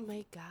 of this Oh movie.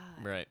 my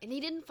god. Right. And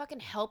he didn't fucking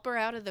help her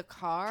out of the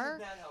car?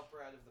 Did not help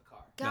her out of the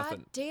car. God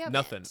Nothing. damn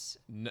Nothing.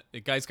 it. The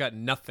guy's got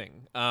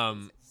nothing.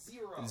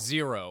 Zero.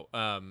 Zero.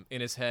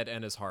 In his head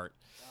and his heart.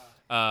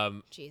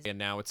 Jeez. And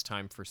now it's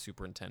time for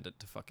superintendent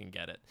to fucking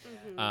get it.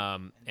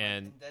 And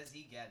And does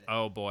he get it?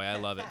 oh boy, I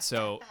love it.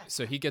 So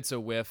he gets a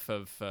whiff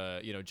of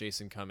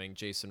Jason coming.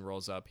 Jason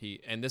rolls up.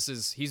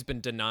 He's been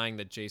denying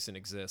that Jason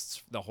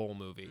exists the whole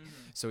movie.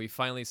 So he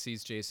finally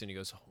sees Jason. He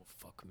goes, "Oh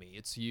fuck me,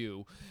 it's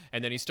you!"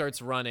 And then he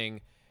starts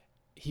running.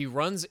 He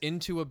runs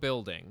into a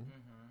building.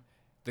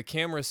 The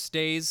camera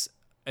stays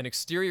an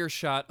exterior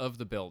shot of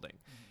the building.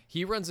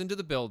 He runs into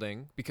the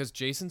building because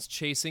Jason's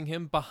chasing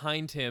him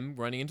behind him,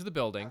 running into the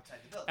building.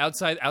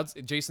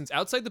 Jason's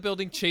outside the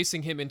building,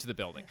 chasing him into the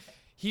building.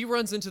 He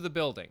runs into the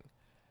building.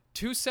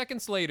 2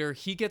 seconds later,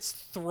 he gets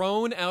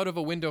thrown out of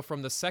a window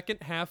from the second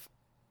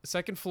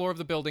floor of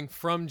the building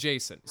from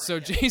Jason. So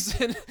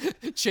Jason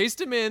chased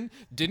him in,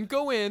 didn't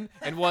go in,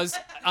 and was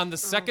on the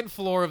second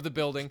floor of the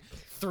building,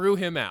 threw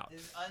him out.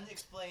 His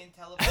unexplained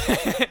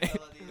teleportation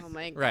abilities. Oh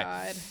my god.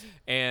 Right.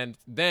 And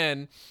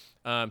then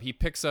he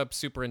picks up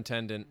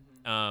superintendent,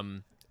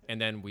 and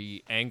then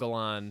we angle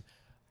on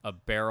a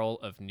barrel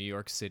of New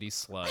York City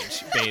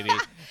sludge, baby.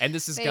 And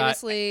this has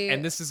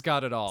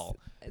got it all.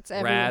 It's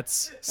everywhere.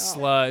 Rats,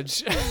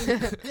 sludge,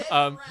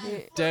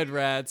 dead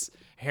rats,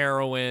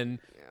 heroin,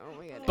 Oh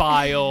my god.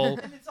 bile,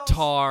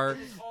 tar.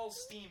 It's all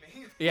steaming.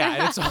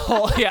 Yeah,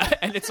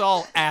 and it's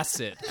all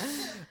acid.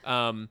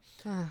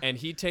 And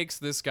he takes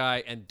this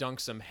guy and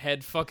dunks him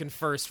head fucking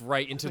first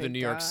right into the New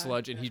York God.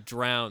 sludge, and he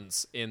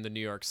drowns in the New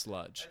York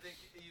sludge. I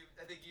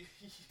think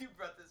you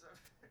brought this up,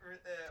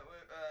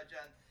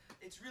 John.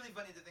 It's really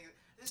funny to think that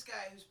this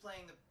guy who's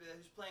playing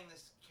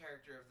this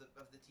character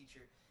of the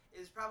teacher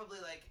is probably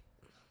like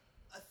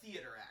a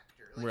theater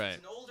actor. Like Right. He's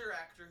an older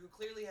actor who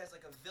clearly has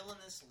like a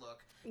villainous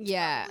look.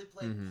 Yeah. He's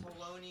probably played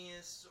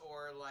Polonius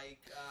or like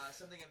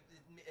something in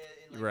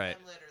like Right.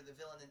 Hamlet or the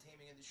villain in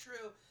Taming of the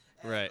Shrew.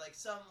 And Right. like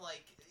some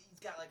like he's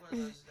got like one of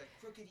those like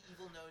crooked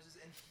evil noses,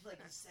 and like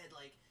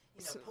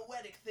he said like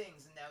poetic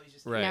things, and now he's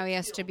just Right. Now he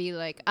has to be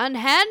like,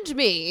 unhand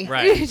me.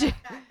 Right.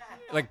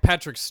 Like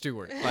Patrick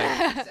Stewart. Like,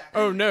 Exactly.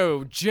 oh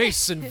no,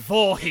 Jason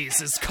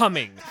Voorhees is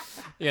coming.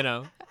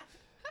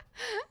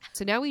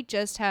 So now we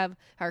just have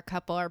our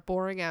couple, our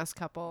boring ass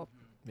couple,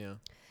 Yeah.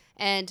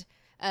 and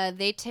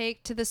they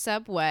take to the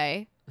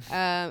subway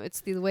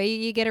It's the way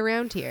you get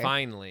around here.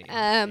 Finally.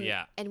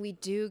 Yeah. And we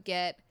do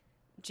get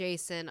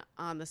Jason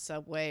on the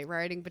subway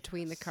riding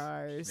between the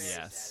cars.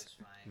 Yes.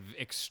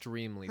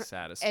 Extremely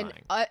satisfying.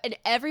 And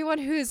everyone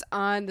who's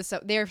on the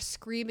subway, they're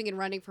screaming and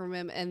running from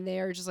him, and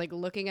they're just like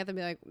looking at them,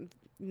 and be like,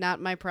 "Not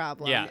my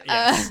problem." Yeah.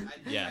 Yes. I'm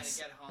Yes.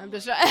 trying to get home, I'm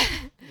just like,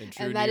 In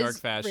true and New that York is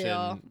fashion.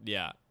 real.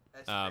 Yeah.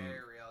 that's very real.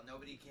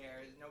 Nobody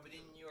cares. Nobody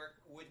in New York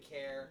would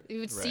care. You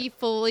would Right. see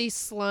fully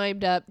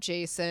slimed up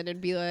Jason and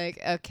be like,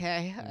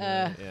 "Okay,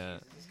 Yeah. Is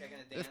this guy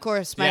gonna dance? of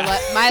course, Yeah.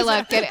 my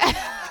luck."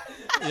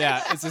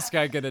 Yeah. Is this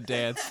guy gonna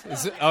dance?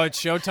 Oh,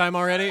 it's showtime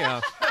already? Oh.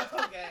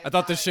 Okay. I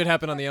thought this shit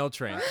happened on the L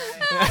train.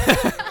 It's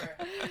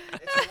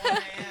 1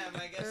 a.m.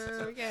 I guess it's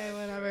okay. Okay,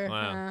 whatever.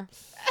 Wow.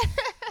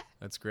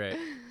 That's great.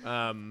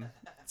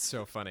 It's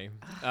so funny.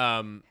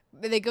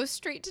 They go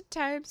straight to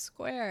Times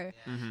Square.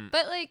 Mhm.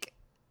 But like,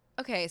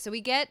 okay, so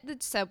we get the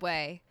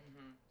subway,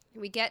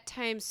 we get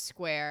Times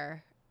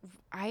Square.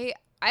 I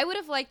would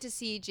have liked to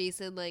see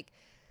Jason like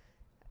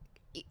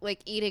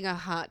eating a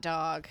hot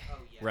dog Oh,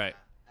 yeah. Right.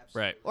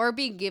 Absolutely. Right. or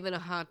being given a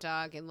hot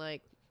dog and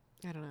like,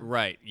 I don't know.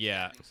 Right.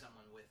 Yeah. Having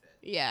someone with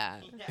it. Yeah.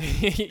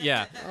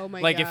 Yeah. Oh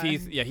my Like god.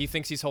 if he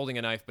thinks he's holding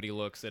a knife, but he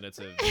looks and it's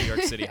a New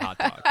York City hot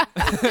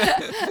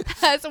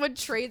dog. Someone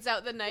trades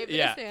out the knife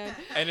Yeah. in his hand.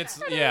 And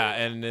it's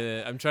and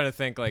I'm trying to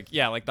think like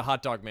the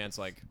hot dog man's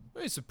like,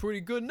 hey, it's a pretty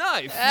good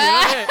knife.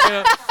 You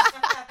know?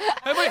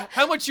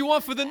 How much you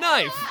want for the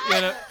knife?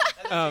 You know,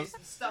 And then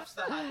Jason stuffs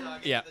the hot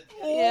dog yeah. into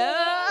the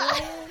Yeah.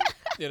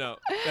 you know,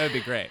 that would be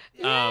great.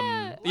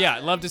 Yeah,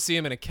 I'd love to see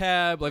him in a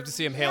cab. Love to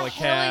see him hail a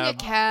Hailing a cab.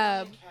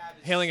 cab. cab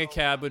is Hailing a so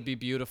cab funny. would be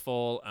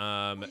beautiful.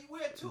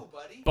 Where to,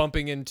 buddy?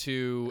 Bumping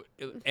into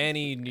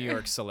any New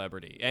York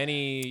celebrity,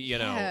 any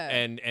Yeah.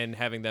 and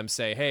having them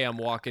say, "Hey, I'm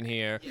walking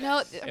here."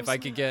 No, If I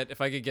could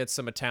get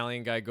some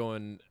Italian guy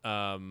going,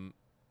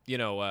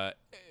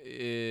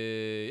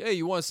 hey,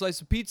 you want a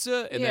slice of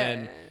pizza? And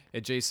then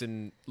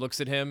Jason looks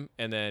at him,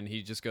 and then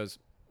he just goes,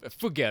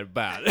 forget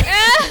about it.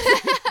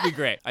 It'd be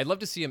great. I'd love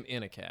to see him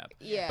in a cab.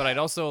 Yeah. But I'd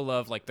also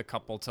love like the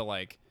couple to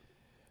like,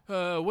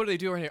 what do they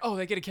do right here? Oh,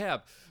 they get a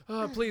cab.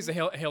 Please, they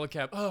hail a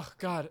cab. Oh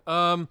God.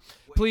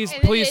 Please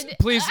And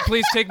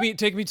take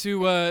me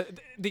to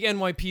the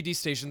NYPD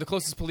station, the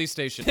closest police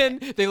station. Then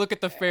they look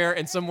at the fare,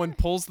 and someone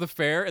pulls the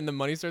fare, and the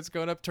money starts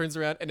going up. Turns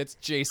around, and it's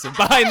Jason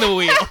behind the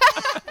wheel.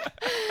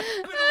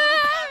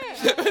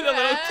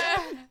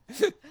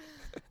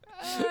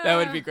 That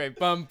would be great.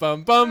 Bum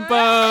bum bum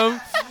bum.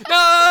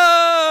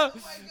 No!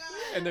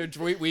 And they're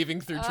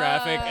weaving through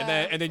traffic,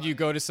 and then you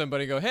go to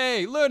somebody and go,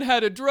 "Hey, learn how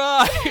to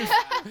drive."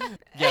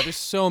 Yeah, there's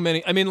so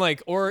many. I mean,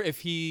 like, or if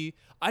he,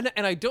 and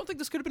I don't think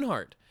this could have been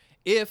hard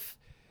if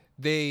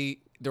they're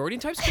already in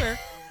Times Square.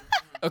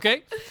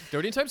 Okay, they're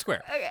already in Times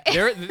Square.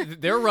 Okay.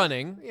 They're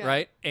running, Yeah.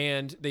 right,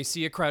 and they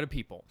see a crowd of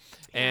people,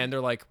 and they're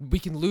like, "We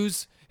can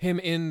lose him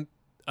in."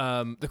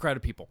 The crowd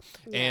of people,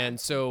 and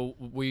so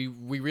we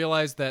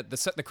realize that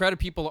the crowd of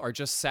people are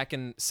just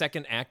second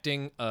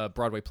acting a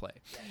Broadway play,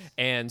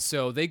 and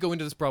so they go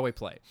into this Broadway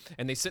play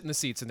and they sit in the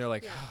seats and they're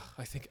like,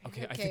 I think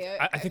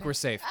we're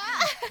safe,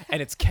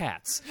 and it's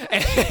cats,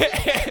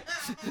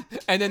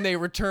 and then they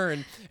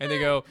return and they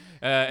go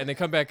and they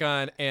come back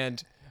on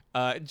and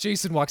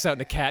Jason walks out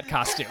in a cat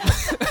costume.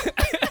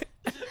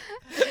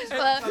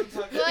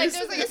 Like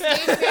there's like a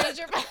stage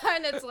manager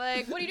behind that's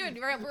like, what are you doing?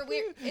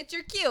 It's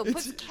your cue.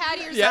 Puts cat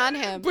ears on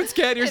him. Puts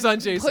cat ears on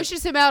Jason.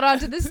 Pushes him out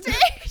onto the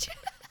stage.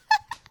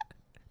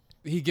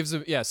 He gives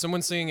him,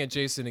 someone's singing at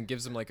Jason and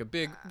gives him like a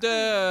big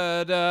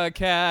da da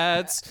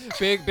cats,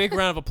 big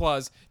round of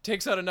applause.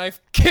 Takes out a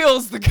knife,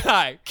 kills the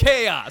guy.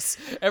 Chaos.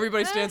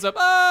 Everybody stands up.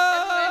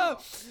 Ah!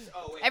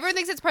 Oh, wait. Everyone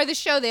thinks it's part of the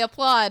show. They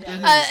applaud,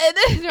 and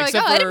then they're Except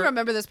like, "Oh, I didn't for-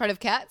 remember this part of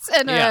Cats."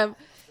 And Yeah. The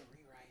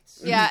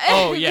rewrites. yeah.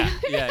 Oh yeah. This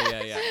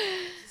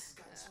has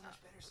gotten so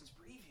much better since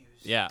previews.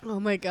 Yeah. Oh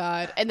my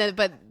god! And then,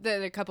 but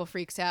then a couple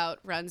freaks out,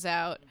 runs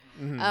out.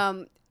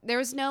 There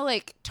was no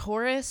like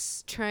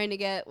tourists trying to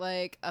get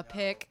like a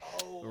pic,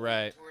 Oh,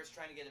 Right. Tourists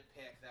trying to get a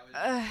pic.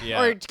 That was.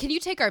 Yeah. or can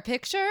you take our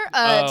picture?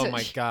 Oh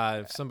my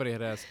God! If somebody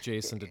had asked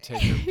Jason to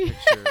take her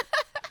picture,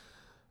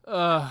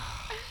 God,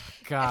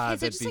 There's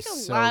that'd just be like a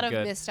so lot of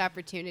good. missed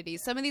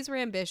opportunities. Some of these were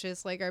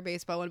ambitious, like our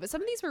baseball one, but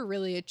some of these were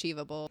really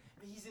achievable.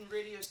 He's in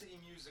Radio City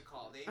Music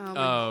Hall. They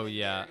Oh, they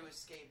yeah. dare to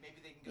escape. Maybe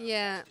they can go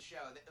Yeah. watch the show.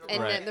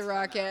 And Right. then the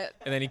rocket.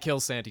 And then he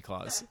kills Santa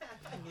Claus,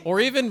 or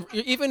even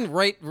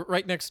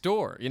right next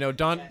door. You know,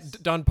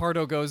 Don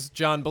Pardo goes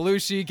John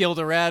Belushi,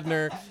 Gilda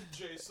Radner,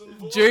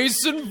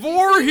 Jason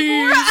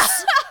Voorhees,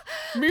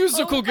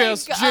 musical Oh my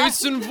guest God.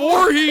 Jason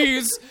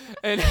Voorhees,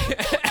 and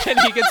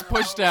he gets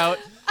pushed out.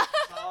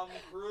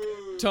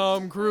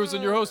 Tom Cruise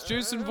and your host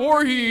Jason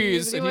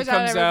Voorhees, and he was on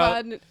comes out.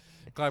 everyone.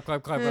 Clap,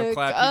 clap, clap, clap,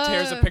 clap. He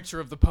tears a picture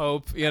of the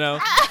Pope, you know.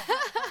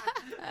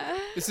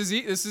 This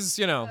is,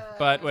 you know,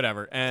 but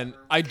whatever. And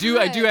I do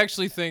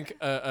actually think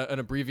an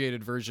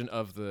abbreviated version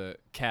of the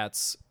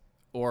Cats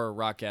or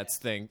Rockettes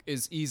thing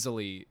is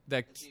easily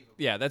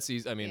Yeah, that's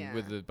easy. I mean, Yeah.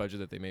 with the budget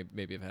that they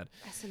maybe have had.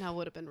 SNL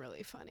would have been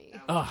really funny.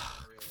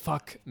 Oh,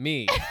 fuck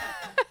me.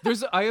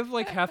 I have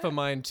like half a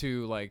mind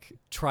to like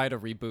try to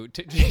reboot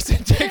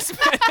Jason Takes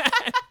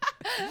Manhattan.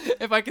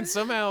 If I can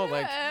somehow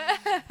like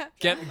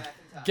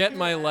get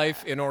my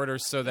life in order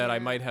so that I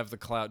might have the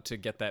clout to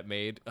get that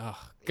made. Oh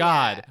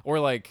God. Yeah. Or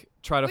like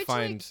try to Which,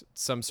 find like,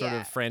 some sort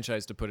yeah. of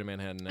franchise to put in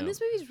Manhattan now. And this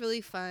movie's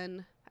really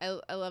fun.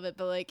 I love it,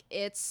 but like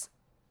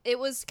it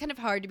was kind of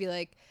hard to be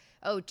like,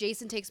 oh,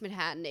 Jason Takes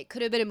Manhattan. It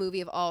could have been a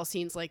movie of all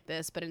scenes like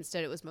this, but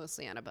instead it was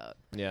mostly on a boat.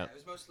 Yeah. It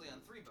was mostly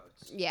on 3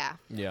 boats. Yeah.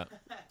 Yeah.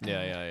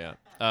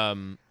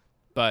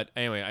 But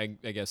anyway,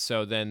 I guess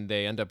so. Then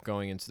they end up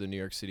going into the New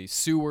York City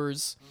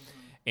sewers,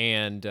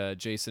 and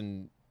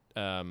Jason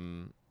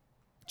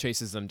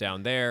chases them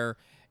down there,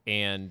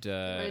 and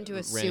Run into a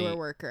Rennie- sewer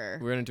worker.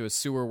 We run into a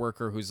sewer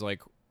worker who's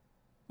like,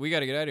 "We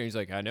got to get out of here." He's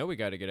like, "I know we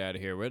got to get out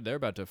of here. They're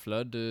about to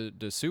flood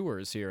the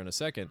sewers here in a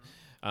second."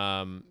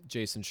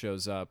 Jason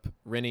shows up.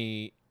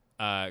 Rennie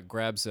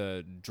grabs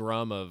a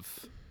drum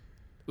of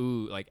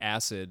like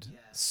acid,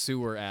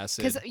 sewer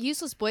acid. Because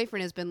Useless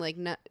Boyfriend has been like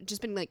just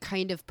been like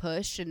kind of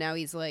pushed, and now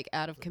he's like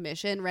out of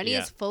commission. Rennie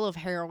Yeah. is full of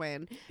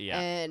heroin Yeah.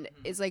 and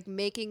is like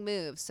making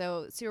moves.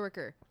 So sewer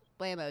worker,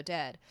 blammo,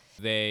 dead.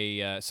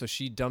 They so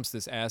she dumps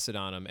this acid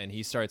on him, and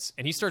he starts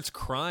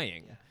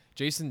crying.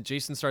 Jason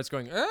starts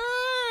going, no.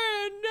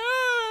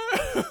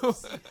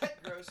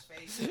 That gross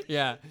face.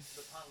 Yeah. The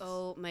punks.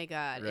 Oh my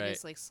god, Right. it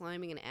is like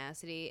sliming and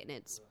acidy, and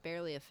it's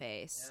barely a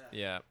face.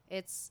 Yeah.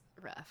 It's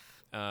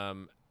rough.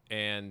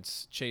 And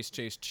chase.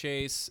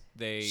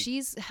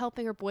 She's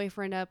helping her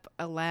boyfriend up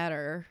a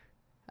ladder,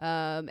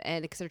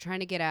 and because they're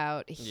trying to get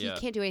out, he Yeah.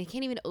 can't do it. He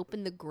can't even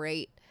open the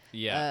grate.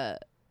 Yeah.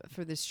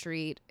 For the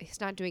street, he's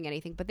not doing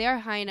anything. But they are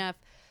high enough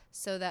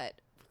so that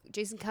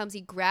Jason comes.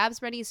 He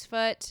grabs Rennie's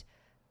foot,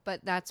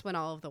 but that's when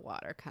all of the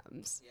water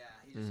comes. Yeah,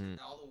 he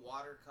just, all the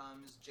water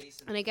comes.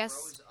 Jason And I guess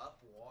throws up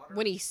water.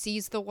 When he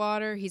sees the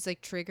water, he's like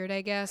triggered,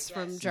 I guess,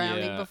 from guess.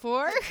 drowning Yeah.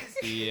 before.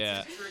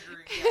 Yeah. It's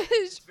triggering. Yeah,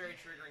 it's very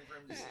triggering for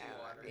him to see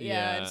water.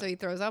 Yeah. And so he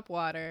throws up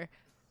water.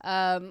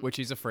 Which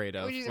he's afraid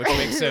of, Which which, he's-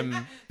 makes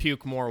him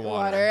puke more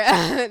water.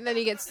 And then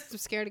he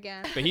gets scared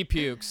again. But he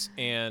pukes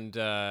and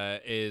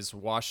is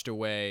washed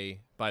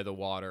away by the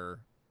water,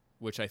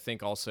 which I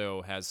think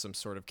also has some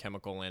sort of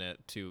chemical in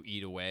it to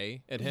eat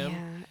away at him.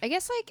 Yeah. I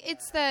guess like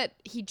it's that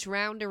he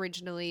drowned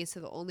originally, so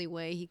the only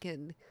way he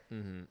can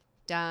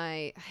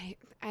die,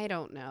 I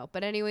don't know.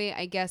 But anyway,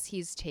 I guess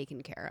he's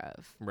taken care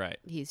of. Right.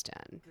 He's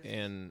done.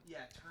 And Yeah,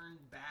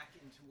 turned back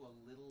into a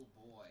little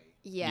boy.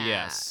 Yeah.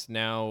 yes,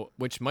 now,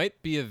 which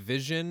might be a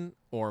vision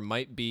or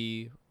might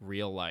be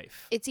real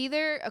life. It's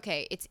either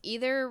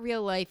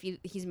real life,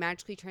 he's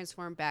magically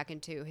transformed back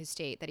into his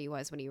state that he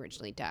was when he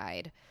originally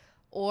died,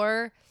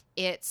 or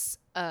it's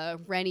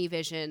Rennie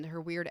vision, her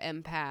weird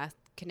empath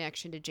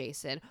connection to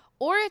Jason,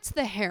 or it's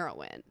the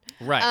heroin.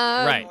 Right,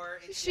 right, Or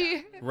it's,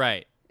 She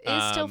right.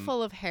 is still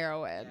full of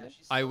heroin. yeah,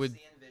 she's I still would-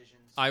 seeing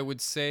visions. I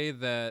would say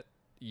that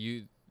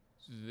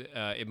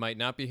it might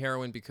not be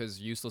heroin because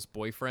Useless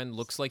Boyfriend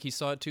looks like he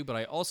saw it too, but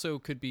I also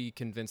could be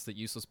convinced that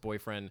Useless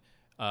Boyfriend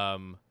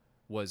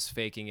was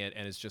faking it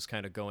and is just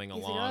kind of going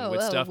He's like, along "Oh,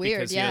 with oh, stuff weird,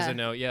 because he yeah. doesn't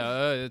know.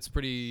 Yeah, it's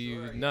pretty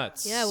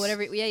nuts. Yeah,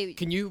 whatever. Yeah,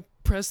 Can you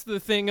press the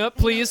thing up,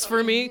 please,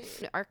 for me?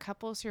 our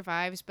couple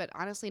survives, but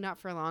honestly not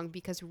for long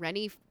because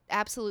Rennie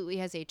absolutely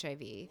has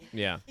HIV.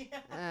 Yeah,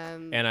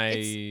 And I-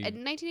 it's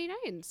in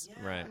 1989's.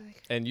 right.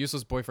 And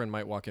Useless Boyfriend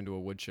might walk into a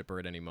wood chipper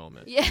at any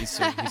moment. Yeah. He's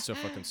so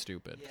fucking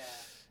stupid Yeah.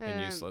 and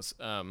Um, useless.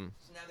 So now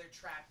they're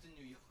trapped in New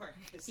York.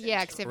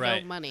 Yeah, because they have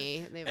Right. no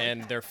money. They have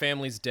And their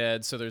family's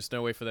dead, so there's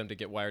no way for them to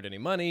get wired any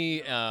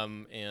money.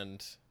 And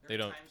They're they in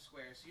don't. Times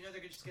Square, so you know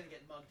they're just gonna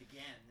get mugged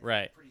again.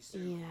 Right. Pretty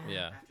soon. Yeah.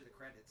 Yeah. After the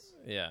credits.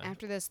 Yeah.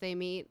 After this, they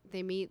meet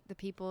the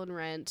people in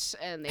Rent,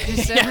 and they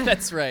just Yeah,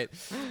 that's right.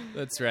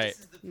 That's right. This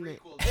is the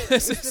prequel.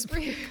 This It's is the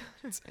pre-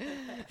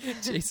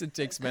 Jason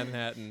Takes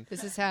Manhattan.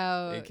 This is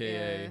how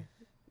AKA.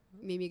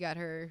 Mimi got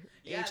her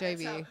Yeah, HIV.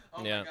 That's how,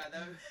 oh Yeah. my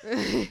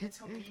god, that's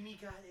how Mimi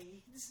got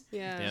AIDS.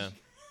 Yeah.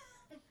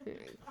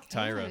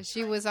 Tyra.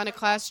 She was on a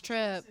class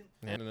trip.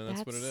 And then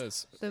that's what it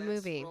is. The That's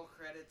movie. Roll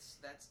credits.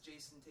 That's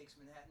Jason Takes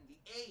Manhattan, the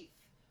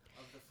 8th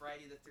of the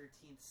Friday the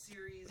 13th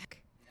series.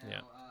 Now,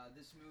 Yeah.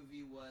 this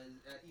movie was,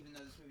 even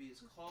though this movie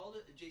is called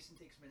Jason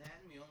Takes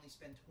Manhattan, we only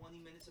spent 20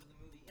 minutes of the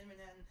movie in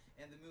Manhattan,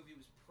 and the movie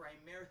was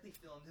primarily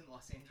filmed in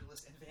Los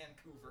Angeles and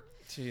Vancouver.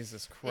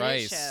 Jesus And it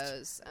Christ.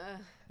 shows.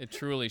 It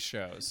truly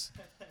shows.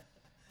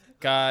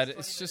 God, It's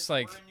it's funny just that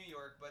like. we're in New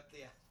York, but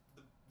the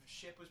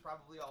ship was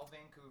probably all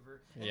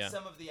Vancouver, and Yeah.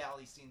 some of the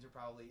alley scenes are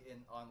probably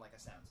on like a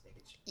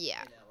soundstage.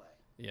 Yeah. In LA.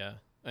 Yeah.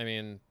 I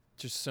mean,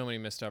 just so many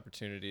missed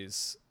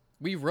opportunities.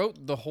 We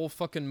wrote the whole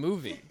fucking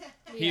movie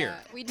here.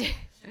 Yeah, we did.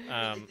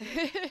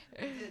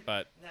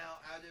 But Now,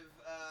 out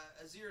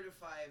of a 0 to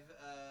 5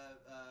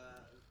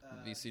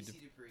 VC VC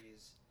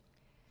Duprees,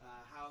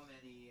 how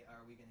many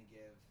are we going to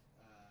give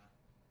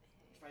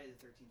Friday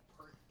the 13th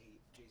Part 8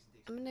 Jason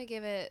Takes I'm gonna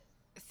give it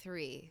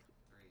 3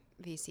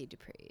 3? VC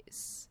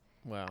Duprees.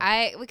 Wow.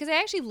 Because I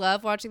actually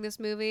love watching this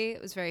movie.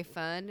 It was very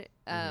fun.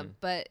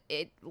 But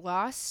it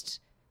lost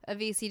a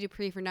VC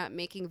Dupree for not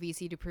making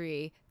VC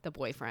Dupree the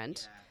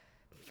boyfriend.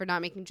 Yeah. For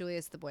not making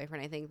Julius the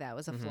boyfriend. I think that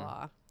was a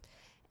flaw.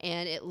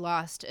 And it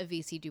lost a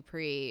VC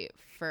Dupree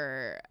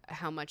for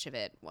how much of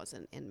it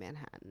wasn't in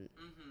Manhattan.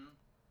 Mm-hmm.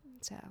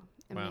 So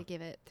I'm going to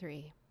give it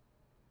 3.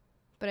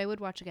 But I would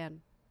watch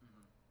again.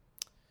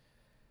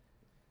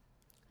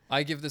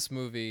 I give this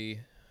movie...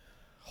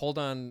 Hold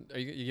on.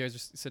 You guys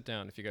just sit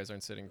down if you guys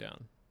aren't sitting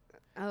down.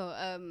 Oh,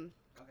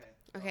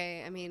 Okay.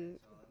 okay. I mean,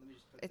 So let me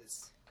just put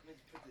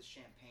this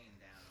champagne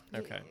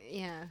down. Okay.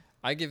 Yeah.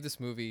 I give this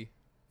movie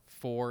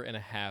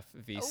 4.5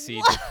 VC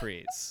What?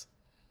 Duprees.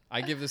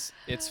 I give this...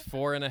 It's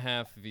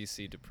 4.5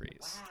 VC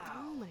Duprees.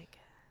 Wow. Oh my god.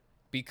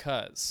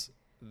 Because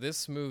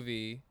this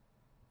movie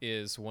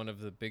is one of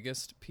the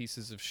biggest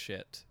pieces of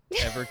shit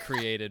ever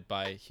created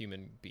by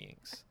human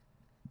beings.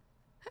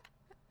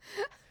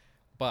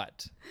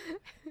 But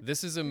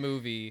this is a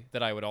movie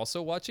that I would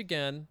also watch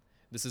again.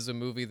 This is a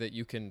movie that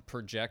you can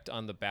project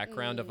on the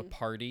background of a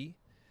party.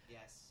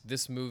 Yes.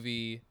 This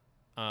movie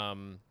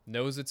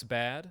knows it's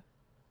bad.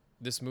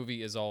 This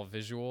movie is all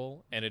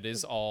visual, and it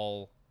is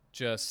all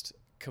just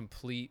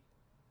complete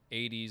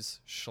 80s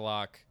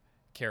schlock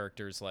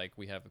characters. Like,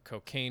 we have a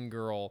cocaine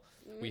girl,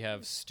 we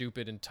have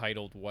stupid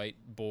entitled white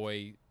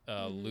boy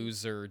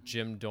loser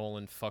Jim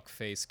Dolan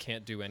fuckface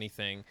can't do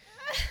anything.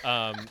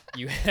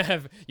 You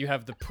have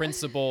the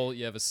principal,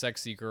 you have a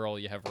sexy girl,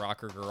 you have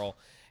rocker girl,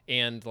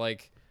 and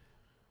like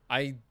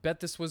I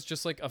bet this was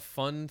just like a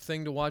fun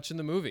thing to watch in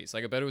the movies.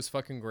 Like, I bet it was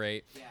fucking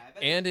great. Yeah,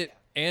 I bet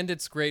And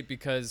it's great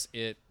because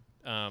it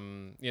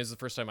it's the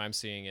first time I'm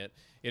seeing it.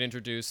 It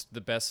introduced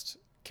the best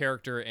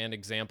character and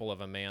example of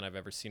a man I've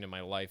ever seen in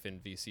my life in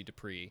VC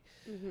Dupree,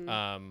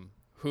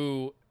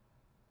 who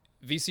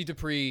VC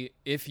Dupree,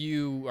 if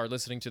you are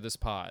listening to this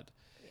pod,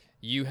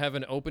 you have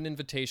an open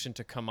invitation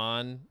to come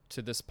on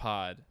to this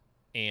pod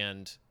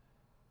and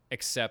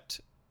accept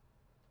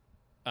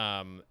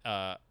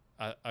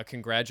a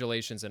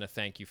congratulations and a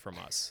thank you from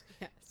us.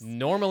 Yes.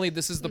 Normally,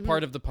 this is the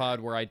part of the pod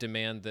where I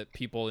demand that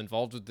people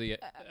involved with the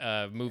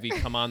movie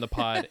come on the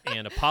pod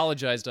and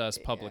apologize to us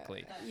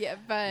publicly. Yeah,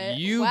 but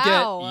You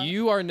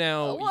are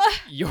now,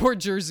 your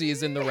jersey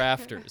is in the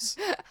rafters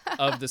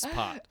of this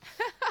pod,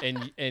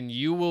 and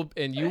you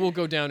will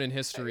go down in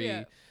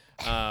history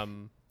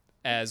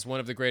as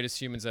one of the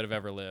greatest humans that have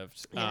ever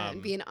lived.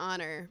 it'd be an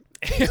honor.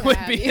 It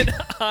would be an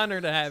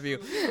honor to have you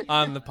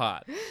on the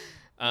pod.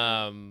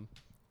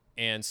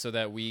 And so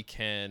that we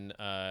can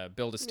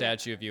build a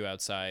statue of you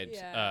outside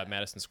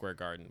Madison Square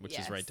Garden, which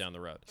is right down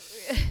the road.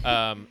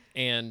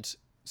 And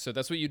so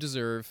that's what you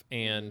deserve.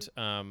 And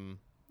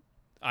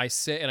I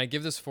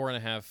give this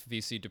 4.5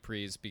 VC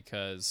Duprees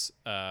because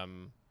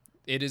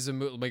it is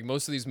like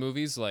most of these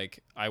movies.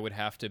 Like, I would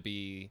have to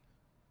be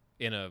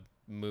in a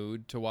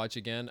mood to watch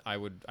again.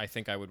 I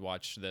think I would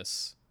watch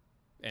this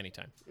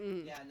anytime.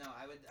 Yeah, no,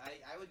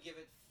 I would give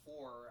it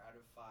 4 out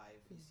of 5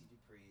 VC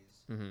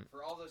Duprees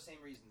for all those same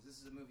reasons. This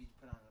is a movie to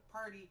put on at a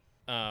party.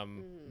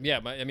 Yeah,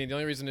 I mean, the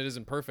only reason it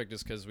isn't perfect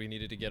is because we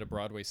needed to get a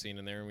Broadway scene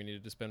in there, and we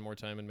needed to spend more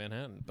time in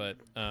Manhattan. But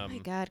Oh my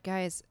god,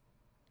 guys!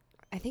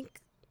 I think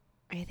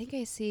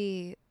I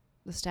see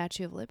the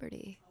Statue of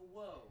Liberty. Oh,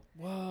 whoa.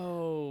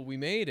 whoa, we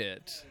made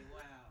it. Hey, wow.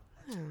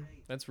 That's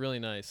great. That's really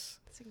nice.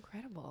 That's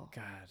incredible.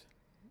 God,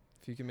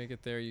 if you can make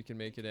it there, you can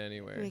make it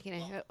anywhere.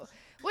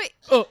 Wait.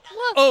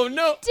 Oh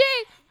no!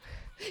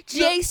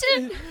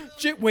 Jason.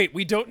 Wait,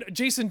 we don't.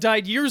 Jason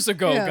died years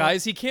ago, Yeah.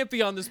 guys. He can't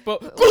be on this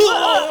boat.